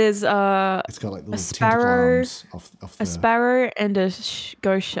 There's it's got like the a sparrow, off the... a sparrow, and a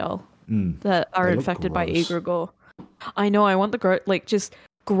ghost shell that are infected by egregore. I know. I want the just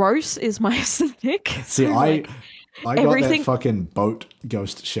gross is my aesthetic. See, so, I got that fucking boat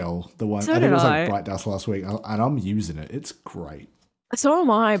ghost shell. The one I think it was like bright dust last week, and I'm using it. It's great. So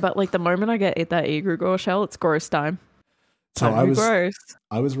am I, but like the moment I get that egregore shell, it's gross time. So I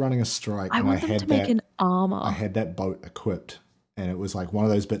was running a strike, and I had an armor. I had that boat equipped, and it was like one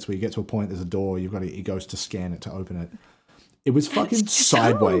of those bits where you get to a point, there's a door, you've got a ghost to scan it to open it. It was fucking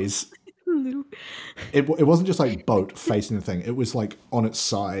sideways. It wasn't just like boat facing the thing. It was like on its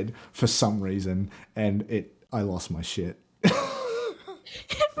side for some reason, and I lost my shit. Every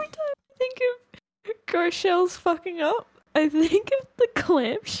time I think of ghost shells fucking up, I think of the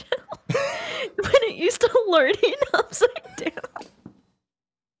clamshell when it used to load in upside down.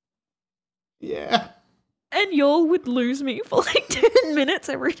 Yeah. And y'all would lose me for like 10 minutes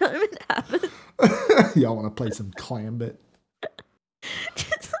every time it happened. Y'all want to play some Clambit?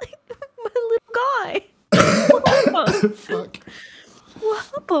 Just like my little guy. Fuck.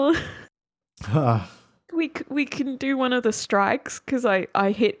 What happened? We can do one of the strikes because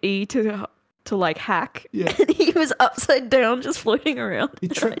I hit E to like hack. Yeah. And he was upside down just floating around. He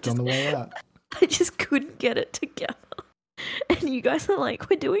tripped on the way out. I just couldn't get it together. And you guys are like,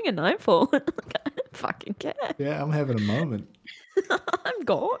 we're doing a nightfall. And I'm like, I don't fucking care. Yeah, I'm having a moment. I'm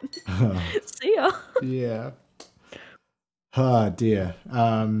gone. See ya. Yeah. Oh dear.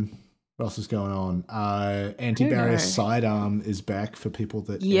 What else is going on? Anti-barrier sidearm is back for people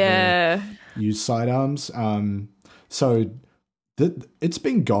that use sidearms. So it's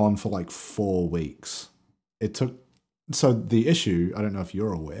been gone for like 4 weeks. So the issue, I don't know if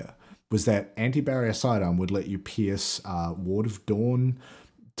you're aware, was that anti-barrier sidearm would let you pierce Ward of Dawn,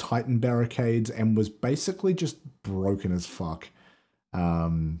 Titan barricades, and was basically just broken as fuck.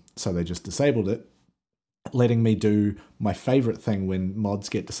 So they just disabled it, letting me do my favorite thing when mods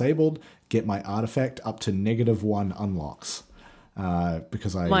get disabled, get my artifact up to -1 unlocks.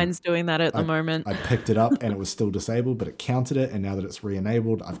 Because mine's doing that at the moment. I picked it up and it was still disabled, but it counted it, and now that it's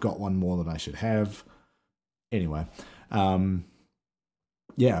re-enabled, I've got one more than I should have. Anyway,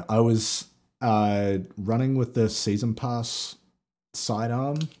 yeah, I was running with the season pass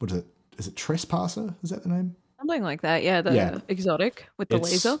sidearm. What is it? Is it Trespasser? Is that the name? Something like that. Yeah, the exotic with the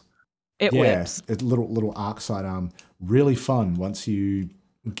laser. It whips. It's little arc sidearm. Really fun once you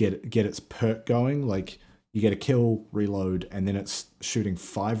get its perk going. Like you get a kill, reload, and then it's shooting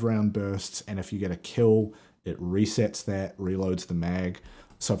 5-round bursts. And if you get a kill, it resets that, reloads the mag.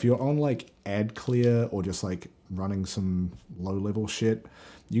 So if you're on like ad clear or just like running some low level shit,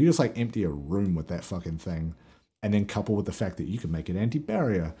 you just like empty a room with that fucking thing, and then couple with the fact that you can make it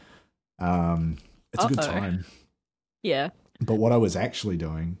anti-barrier. It's a good time. Yeah. But what I was actually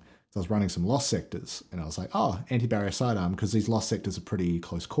doing is I was running some lost sectors, and I was like, oh, anti-barrier sidearm, because these lost sectors are pretty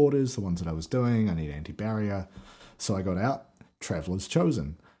close quarters, the ones that I was doing. I need anti-barrier. So I got out Traveler's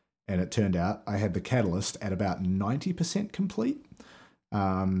Chosen, and it turned out I had the catalyst at about 90% complete.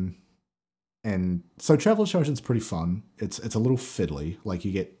 And so Traveler's Chosen's pretty fun. It's a little fiddly. Like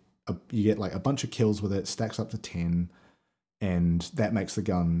you get like a bunch of kills with it, stacks up to 10, and that makes the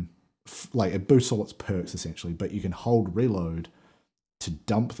gun like it boosts all its perks essentially. But you can hold reload to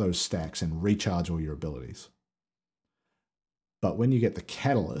dump those stacks and recharge all your abilities. But when you get the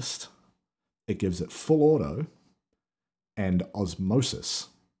catalyst, it gives it full auto and osmosis.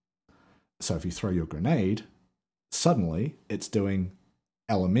 So if you throw your grenade, suddenly it's doing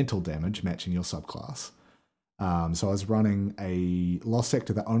elemental damage matching your subclass. So I was running a lost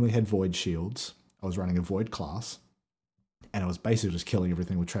sector that only had void shields. I was running a void class, and I was basically just killing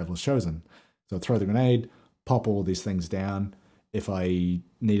everything with Traveler's Chosen. So I'd throw the grenade, pop all these things down. If I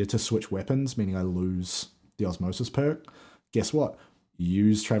needed to switch weapons, meaning I lose the osmosis perk, guess what?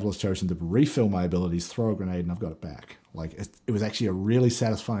 Use Traveler's Chosen to refill my abilities, throw a grenade, and I've got it back. Like it was actually a really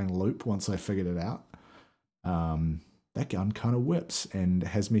satisfying loop once I figured it out. That gun kind of whips and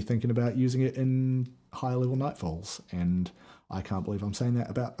has me thinking about using it in higher level nightfalls. And I can't believe I'm saying that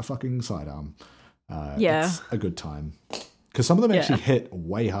about a fucking sidearm. It's a good time. Because some of them actually hit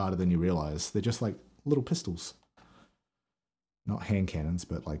way harder than you realize. They're just like little pistols. Not hand cannons,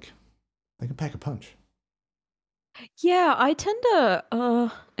 but like they can pack a punch. Yeah, I tend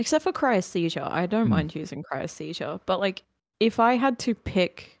to Except for cryesthesia. I don't mind using cryesthesia. But like, if I had to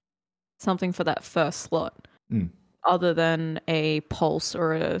pick something for that first slot, other than a pulse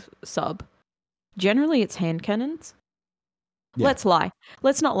or a sub, generally it's hand cannons. Yeah.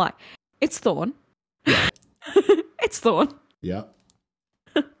 Let's not lie. It's Thorn. Yeah. It's Thorn. Yeah.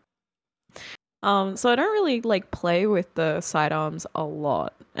 So I don't really like play with the sidearms a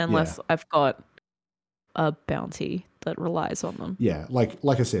lot unless I've got a bounty that relies on them. Yeah, like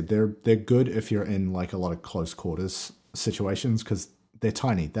I said, they're good if you're in like a lot of close quarters situations because they're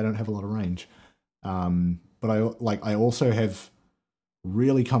tiny. They don't have a lot of range. But I also have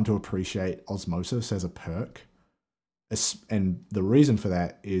really come to appreciate osmosis as a perk. And the reason for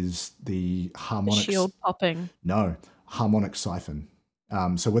that is the harmonic shield popping. No, harmonic siphon.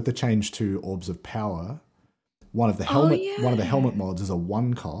 So with the change to orbs of power, one of the helmet mods is a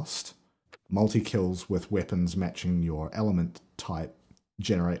 1 cost multi-kills with weapons matching your element type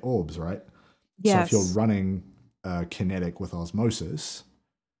generate orbs, right? Yes. So if you're running kinetic with osmosis,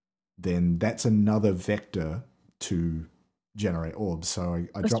 then that's another vector to generate orbs. So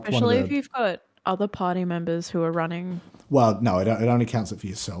I dropped one of the... Especially if you've got other party members who are running... Well, no, it only counts it for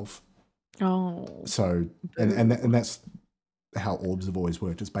yourself. Oh. So, and that's how orbs have always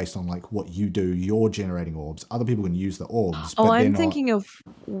worked. It's based on like what you do, you're generating orbs. Other people can use the orbs. Oh, I'm thinking of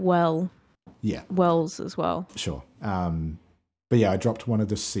wells as well. Sure. But yeah, I dropped one of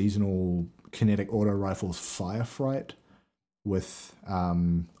the seasonal kinetic auto rifles, Firefright, with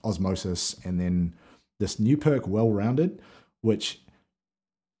osmosis, and then this new perk, Well-Rounded, which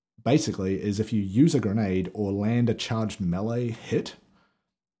basically is if you use a grenade or land a charged melee hit,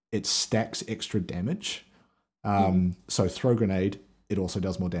 it stacks extra damage. So throw grenade, it also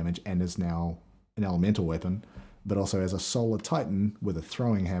does more damage and is now an elemental weapon, but also as a solar titan with a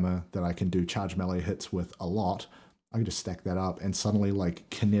throwing hammer that I can do charge melee hits with a lot. I can just stack that up, and suddenly like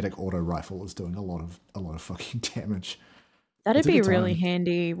kinetic auto rifle is doing a lot of fucking damage. That'd be really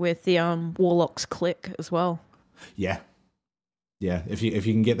handy with the Warlock's Click as well. Yeah. Yeah. If you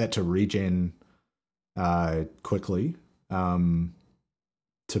can get that to regen quickly, to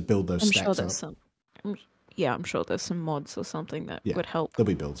build those stacks up. I'm sure there's some mods or something that would help. There'll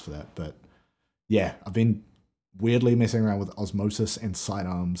be builds for that, but yeah, I've been weirdly messing around with osmosis and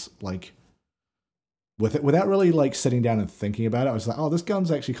sidearms, like without really like sitting down and thinking about it. I was like, oh, this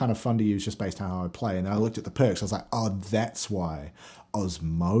gun's actually kind of fun to use just based on how I play. And then I looked at the perks. I was like, oh, that's why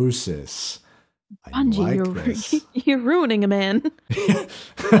osmosis. Bungie, you're ruining a man.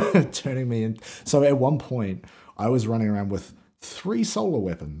 Turning me in. So at one point, I was running around with 3 solar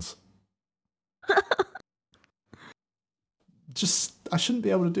weapons. I shouldn't be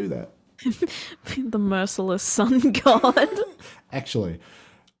able to do that. The merciless sun god. Actually,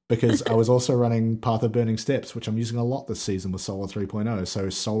 because I was also running Path of Burning Steps, which I'm using a lot this season with Solar 3.0. So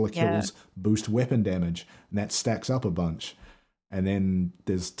solar kills boost weapon damage, and that stacks up a bunch. And then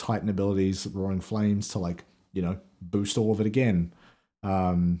there's Titan abilities, Roaring Flames, to like, boost all of it again.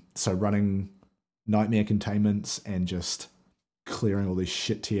 So running Nightmare Containments and just clearing all these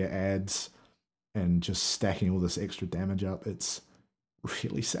shit tier ads and just stacking all this extra damage up, it's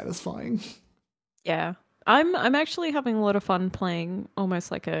really satisfying. Yeah. I'm actually having a lot of fun playing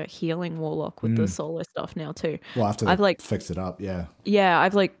almost like a healing warlock with the solar stuff now too. Well, after I've fixed it up, yeah. Yeah,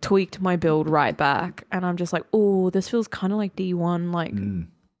 I've like tweaked my build right back, and I'm just like, oh, this feels kind of like D1, like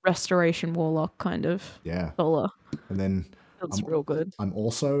restoration warlock kind of solar. And then it's real good. I'm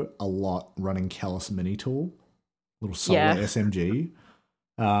also a lot running Callus Mini Tool, little solar SMG.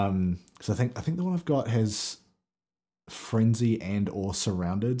 Because I think the one I've got has Frenzy and or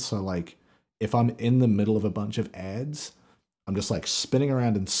Surrounded. So like if I'm in the middle of a bunch of ads, I'm just like spinning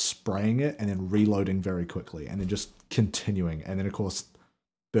around and spraying it and then reloading very quickly and then just continuing. And then of course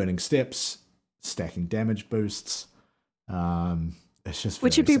Burning Steps, stacking damage boosts. It's just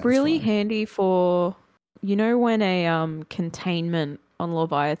which would be really handy for, when a containment on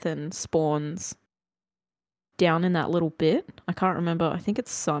Leviathan spawns down in that little bit. I can't remember. I think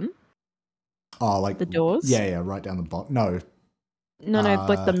it's Sun. Oh, like the doors? Yeah, right down the bottom. No,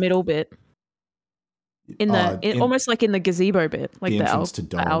 like the middle bit. Almost like in the gazebo bit, like the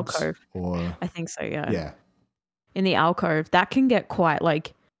alcove. Or I think so, yeah. Yeah. In the alcove, that can get quite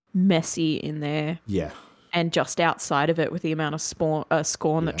like messy in there. Yeah. And just outside of it with the amount of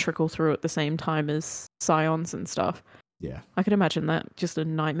scorn that trickle through at the same time as scions and stuff. Yeah. I can imagine that. Just a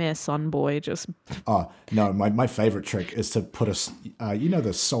nightmare sun boy just... Oh, no, my favorite trick is to put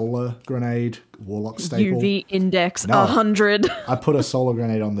the solar grenade warlock staple? UV index 100. I put a solar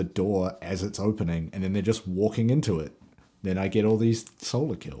grenade on the door as it's opening, and then they're just walking into it. Then I get all these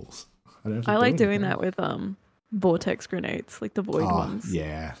solar kills. I like doing that with vortex grenades, like the void ones.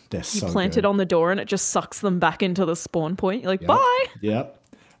 Yeah, they're You so plant good. it on the door and it just sucks them back into the spawn point. You're like, Yep. bye. Yep.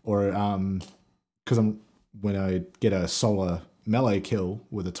 Or because when I get a solar melee kill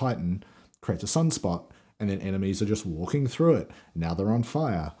with a Titan, creates a sunspot, and then enemies are just walking through it. Now they're on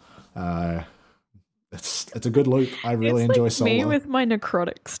fire. It's a good loop. I really enjoy like solar. Me with my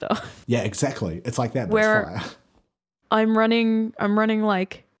necrotic stuff. Yeah, exactly. It's like that, but Where it's fire. I'm running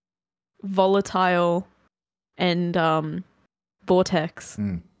like volatile and vortex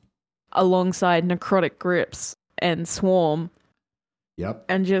alongside necrotic grips and swarm. Yep.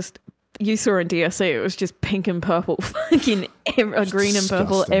 And just you saw in DSC, it was just pink and purple, fucking green and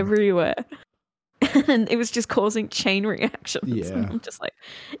purple everywhere. And it was just causing chain reactions. Yeah. And I'm just like,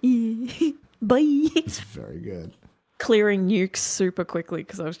 bye. It's very good. Clearing nukes super quickly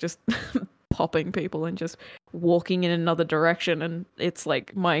because I was just popping people and just walking in another direction. And it's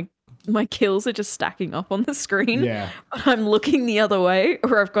like my kills are just stacking up on the screen. Yeah. But I'm looking the other way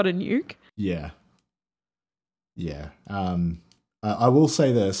or I've got a nuke. Yeah. Yeah. I will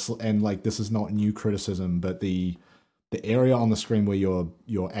say this, and like this is not new criticism, but the area on the screen where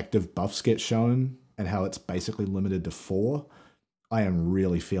your active buffs get shown and how it's basically limited to 4, I am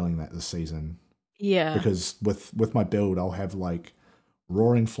really feeling that this season. Yeah. Because with my build, I'll have like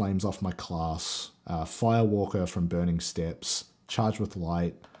Roaring Flames off my class, Firewalker from Burning Steps, Charge with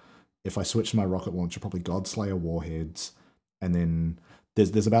Light. If I switch to my rocket launcher, probably Godslayer Warheads. And then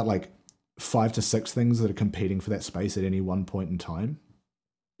there's about like 5 to 6 things that are competing for that space at any one point in time.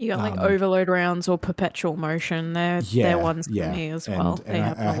 You got like overload rounds or perpetual motion. They're ones for me as well.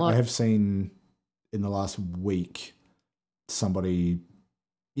 I have seen in the last week somebody,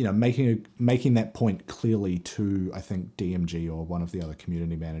 making that point clearly to, I think, DMG or one of the other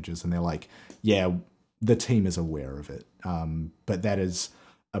community managers, and they're like, yeah, the team is aware of it, but that is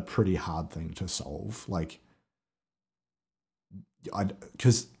a pretty hard thing to solve. Like,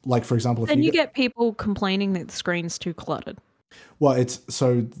 because, like, for example, if you get people complaining that the screen's too cluttered. Well,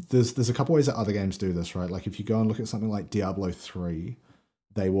 there's a couple ways that other games do this, right? Like if you go and look at something like Diablo 3,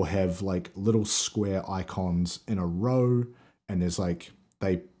 they will have like little square icons in a row, and there's like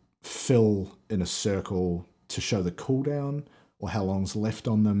they fill in a circle to show the cooldown or how long's left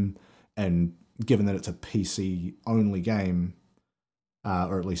on them. And given that it's a PC only game,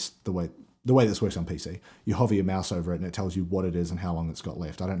 or at least the way this works on PC, you hover your mouse over it and it tells you what it is and how long it's got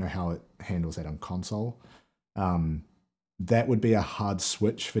left. I don't know how it handles that on console. That would be a hard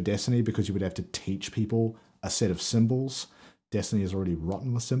switch for Destiny because you would have to teach people a set of symbols. Destiny is already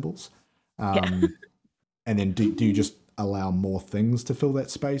rotten with symbols. And then do you just allow more things to fill that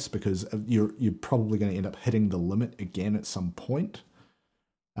space? Because you're probably going to end up hitting the limit again at some point.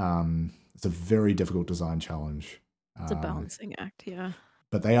 It's a very difficult design challenge. It's a balancing act, yeah.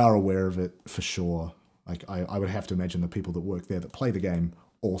 But they are aware of it for sure. Like I would have to imagine the people that work there that play the game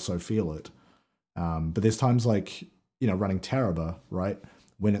also feel it. But there's times like, running Taraba, right?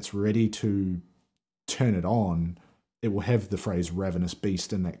 When it's ready to turn it on, it will have the phrase Ravenous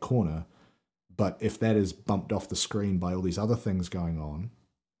Beast in that corner. But if that is bumped off the screen by all these other things going on,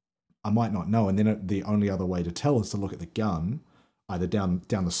 I might not know. And then the only other way to tell is to look at the gun, either down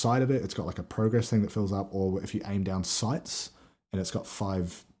the side of it, it's got like a progress thing that fills up, or if you aim down sights and it's got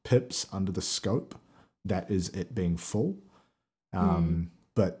 5 pips under the scope, that is it being full.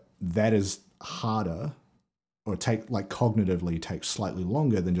 But that is harder, or cognitively takes slightly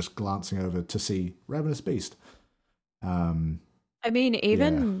longer than just glancing over to see Ravenous Beast. I mean,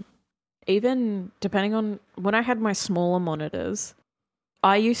 even depending on when I had my smaller monitors,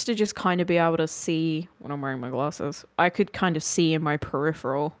 I used to just kind of be able to see when I'm wearing my glasses. I could kind of see in my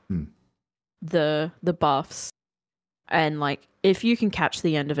peripheral the buffs, and like if you can catch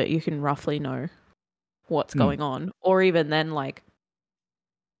the end of it, you can roughly know what's going on. Or even then, like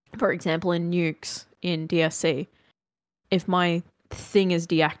for example, in nukes in DSC, if my thing is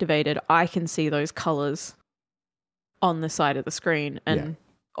deactivated, I can see those colors on the side of the screen and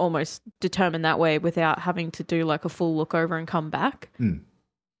almost determine that way without having to do like a full look over and come back.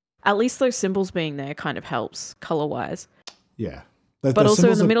 At least those symbols being there kind of helps color-wise. Yeah. But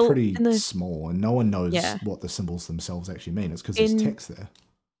also in the middle, are pretty small, and no one knows what the symbols themselves actually mean. It's because there's text there.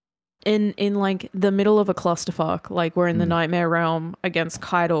 In like the middle of a clusterfuck, like we're in the Nightmare Realm against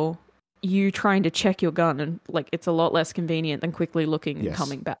Caiatl, you trying to check your gun, and like it's a lot less convenient than quickly looking and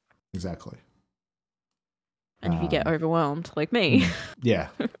coming back. Exactly. And if you get overwhelmed, like me. Yeah.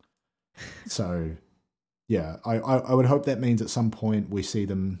 So, yeah, I would hope that means at some point we see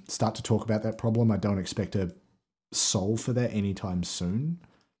them start to talk about that problem. I don't expect a solve for that anytime soon,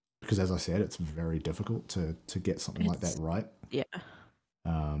 because as I said, it's very difficult to get something like that right. Yeah.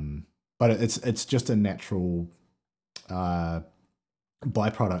 But it's just a natural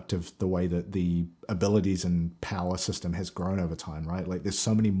byproduct of the way that the abilities and power system has grown over time, right? Like there's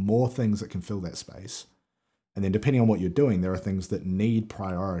so many more things that can fill that space. And then depending on what you're doing, there are things that need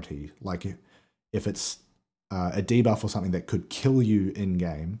priority. Like if it's a debuff or something that could kill you in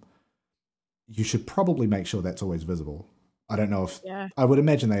game, you should probably make sure that's always visible. I don't know if... Yeah. I would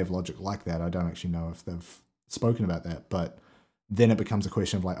imagine they have logic like that. I don't actually know if they've spoken about that. But then it becomes a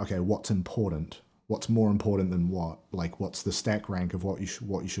question of like, okay, what's important? What's more important than what? Like, what's the stack rank of what you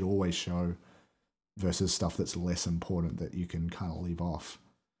should always show versus stuff that's less important that you can kind of leave off?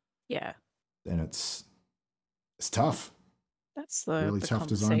 Yeah. And it's tough. That's the really the tough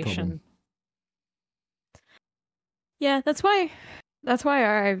design problem. conversation. Yeah, that's why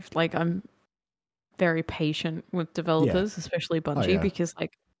I'm very patient with developers, especially Bungie, because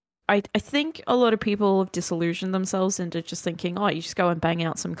like I think a lot of people have disillusioned themselves into just thinking, oh, you just go and bang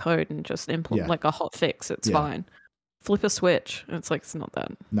out some code and just implement like a hot fix, it's fine. Flip a switch. And it's like, it's not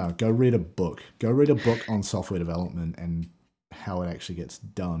that. No, go read a book. Go read a book on software development and how it actually gets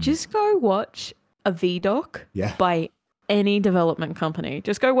done. Just go watch a VDoc by any development company.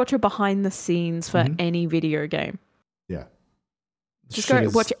 Just go watch a behind the scenes for any video game. Yeah. Just go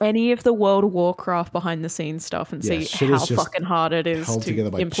watch any of the World of Warcraft behind the scenes stuff and see how fucking hard it is held to together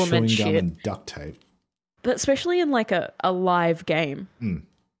by implement chewing shit. gum and duct tape. But especially in like a live game,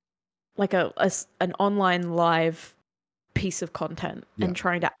 like an online live piece of content, and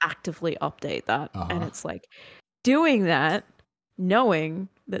trying to actively update that. And it's like doing that, knowing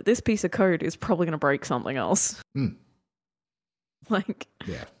that this piece of code is probably going to break something else. Like,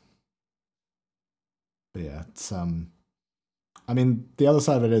 but yeah, it's I mean, the other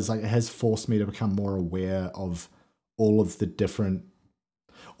side of it is like it has forced me to become more aware of all of the different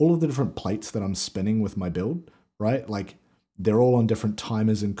plates that I'm spinning with my build, right? Like they're all on different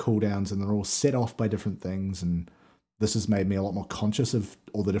timers and cooldowns, and they're all set off by different things. And this has made me a lot more conscious of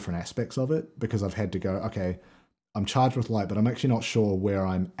all the different aspects of it, because I've had to go, okay, I'm charged with light, but I'm actually not sure where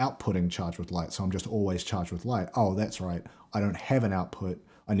I'm outputting charged with light. So I'm just always charged with light. Oh, that's right. I don't have an output.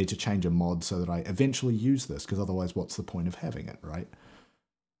 I need to change a mod so that I eventually use this, because otherwise what's the point of having it, right?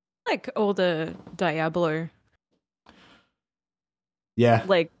 like all the Diablo. Yeah.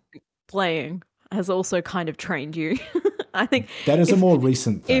 Like playing has also kind of trained you. I think that is a more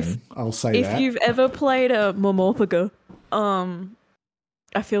recent thing. I'll say that. If you've ever played a Momorphaga,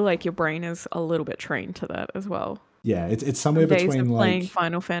 I feel like your brain is a little bit trained to that as well. Yeah, it's somewhere days between of like playing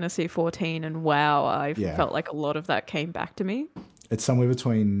Final Fantasy 14 and WoW. I felt like a lot of that came back to me. It's somewhere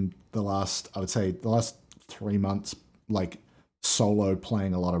between the last 3 months, like solo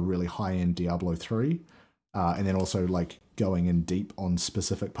playing a lot of really high end Diablo 3, and then also like going in deep on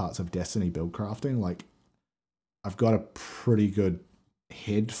specific parts of Destiny build crafting. Like I've got a pretty good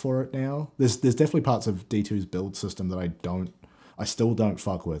head for it now. There's definitely parts of D2's build system that I still don't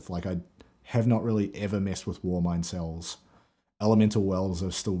fuck with. Like I have not really ever messed with Warmind cells. Elemental wells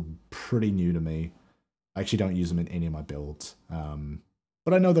are still pretty new to me. I actually don't use them in any of my builds.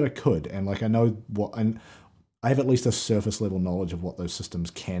 But I know that I could, and like I know what, and I have at least a surface level knowledge of what those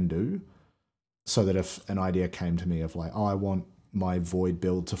systems can do, so that if an idea came to me of like, oh, I want my void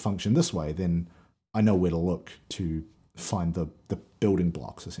build to function this way, then I know where to look to find the building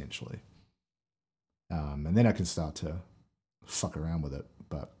blocks, essentially. And then I can start to fuck around with it.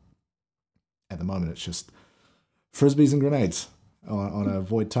 But at the moment, it's just frisbees and grenades on a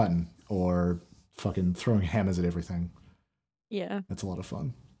Void Titan, or fucking throwing hammers at everything. Yeah. It's a lot of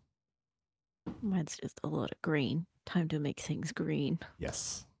fun. Mine's just a lot of green. Time to make things green.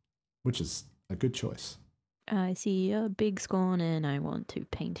 Yes. Which is a good choice. I see a big Scorn and I want to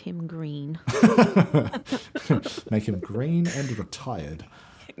paint him green. Make him green and retired.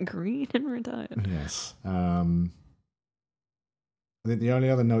 Green and retired. Yes. I think the only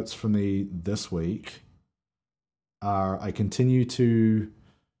other notes for me this week are I continue to,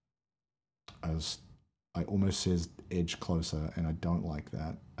 as I almost says edge closer, and I don't like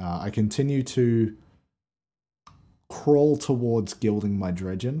that. I continue to crawl towards gilding my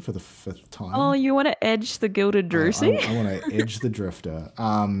dredgen for the 5th time. Oh, you want to edge the gilded Drusi? I want to edge the drifter.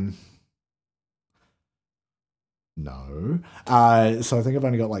 No. So I think I've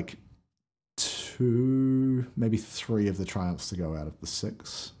only got like 2, maybe 3 of the triumphs to go out of the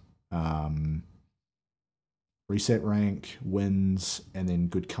 6. Reset rank, wins, and then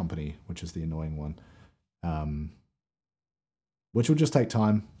good company, which is the annoying one. Which will just take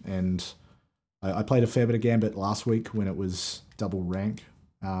time, and I played a fair bit of Gambit last week when it was double rank,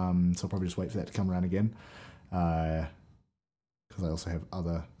 so I'll probably just wait for that to come around again, because I also have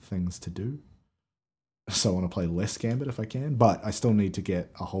other things to do. So I want to play less Gambit if I can, but I still need to get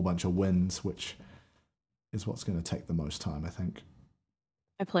a whole bunch of wins, which is what's going to take the most time, I think.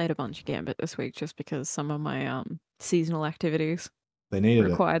 I played a bunch of Gambit this week just because some of my seasonal activities They needed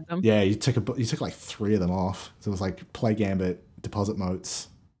required them. Yeah, you took like 3 of them off. So it was like play Gambit, deposit moats,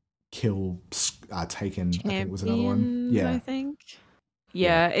 kill Taken. I think was another one. Champions, Yeah, I think.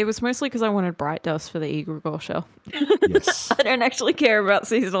 Yeah, it was mostly because I wanted Bright Dust for the Egregore shell. yes. I don't actually care about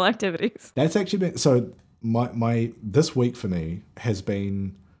seasonal activities. That's actually been so. My this week for me has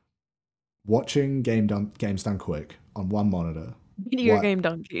been watching games done quick on one monitor. Video game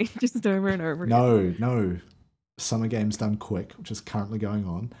donkey, just over and over again. No. Summer Games Done Quick, which is currently going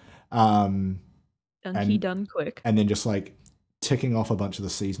on. Donkey Done Quick. And then just like ticking off a bunch of the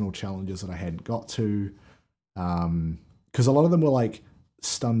seasonal challenges that I hadn't got to. Because a lot of them were like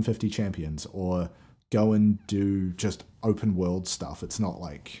stun 50 champions or go and do just open world stuff. It's not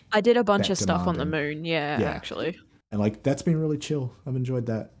like... I did a bunch of stuff on the moon, yeah, actually. And like that's been really chill. I've enjoyed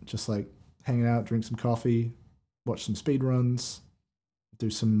that. Just like hanging out, drink some coffee, watch some speed runs,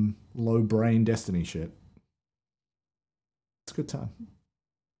 do some low brain Destiny shit. It's a good time.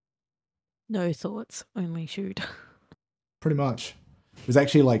 No thoughts, only shoot. Pretty much. It was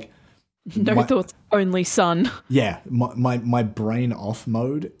actually like... No thoughts, only sun. Yeah, my brain off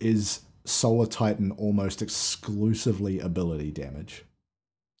mode is Solar Titan almost exclusively ability damage.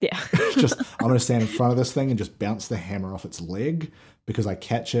 Yeah. Just I'm going to stand in front of this thing and just bounce the hammer off its leg. Because I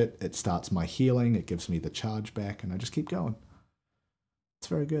catch it, it starts my healing, it gives me the charge back, and I just keep going. It's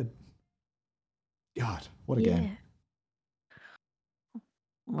very good. God, what a game.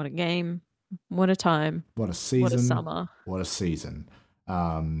 What a game. What a time. What a season. What a summer. What a season.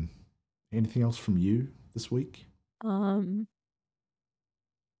 Anything else from you this week? No.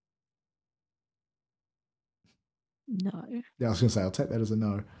 Yeah, I was going to say, I'll take that as a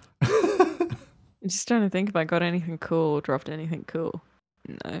no. I'm just trying to think if I got anything cool or dropped anything cool.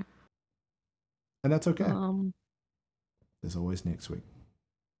 No. And that's okay. There's always next week.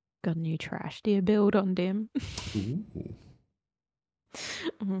 Got a new trash deer build on Dim. Ooh.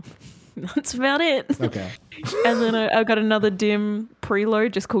 That's about it. Okay. And then I got another Dim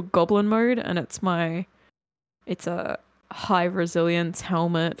preload just called Goblin Mode, and it's a high resilience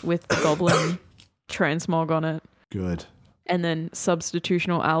helmet with the Goblin transmog on it. Good. And then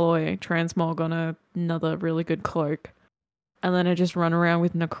substitutional alloy transmog on another really good cloak. And then I just run around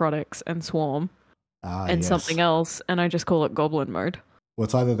with necrotics and swarm and something else, and I just call it Goblin Mode. Well,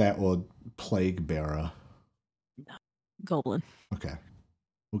 it's either that or Plague Bearer. Goblin. Okay.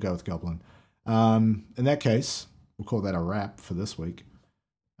 We'll go with Goblin. In that case, we'll call that a wrap for this week.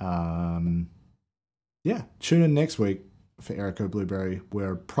 Yeah, tune in next week for Erico Blueberry.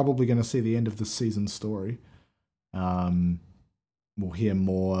 We're probably going to see the end of the season story. We'll hear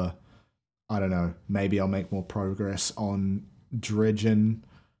more. I don't know. Maybe I'll make more progress on Dredgen.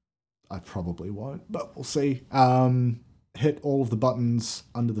 I probably won't, but we'll see. Hit all of the buttons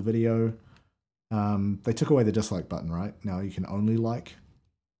under the video. They took away the dislike button, right? Now you can only like.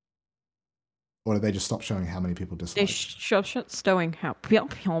 Or did they just stop showing how many people dislike? They stopped showing how.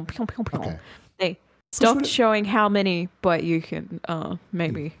 Okay. They stopped showing how many, but you can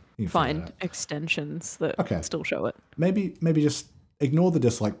maybe find extensions that still show it. Maybe just ignore the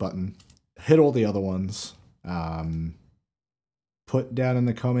dislike button. Hit all the other ones. Put down in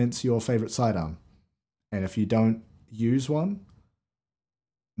the comments your favorite sidearm. And if you don't use one,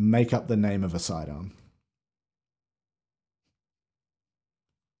 make up the name of a sidearm.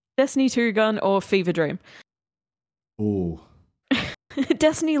 Destiny 2 gun or Fever Dream? Ooh.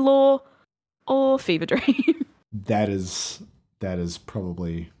 Destiny lore or Fever Dream? That is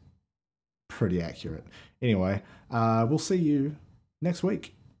probably pretty accurate. Anyway, we'll see you next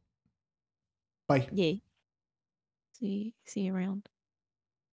week. Bye. Yeah. See you around.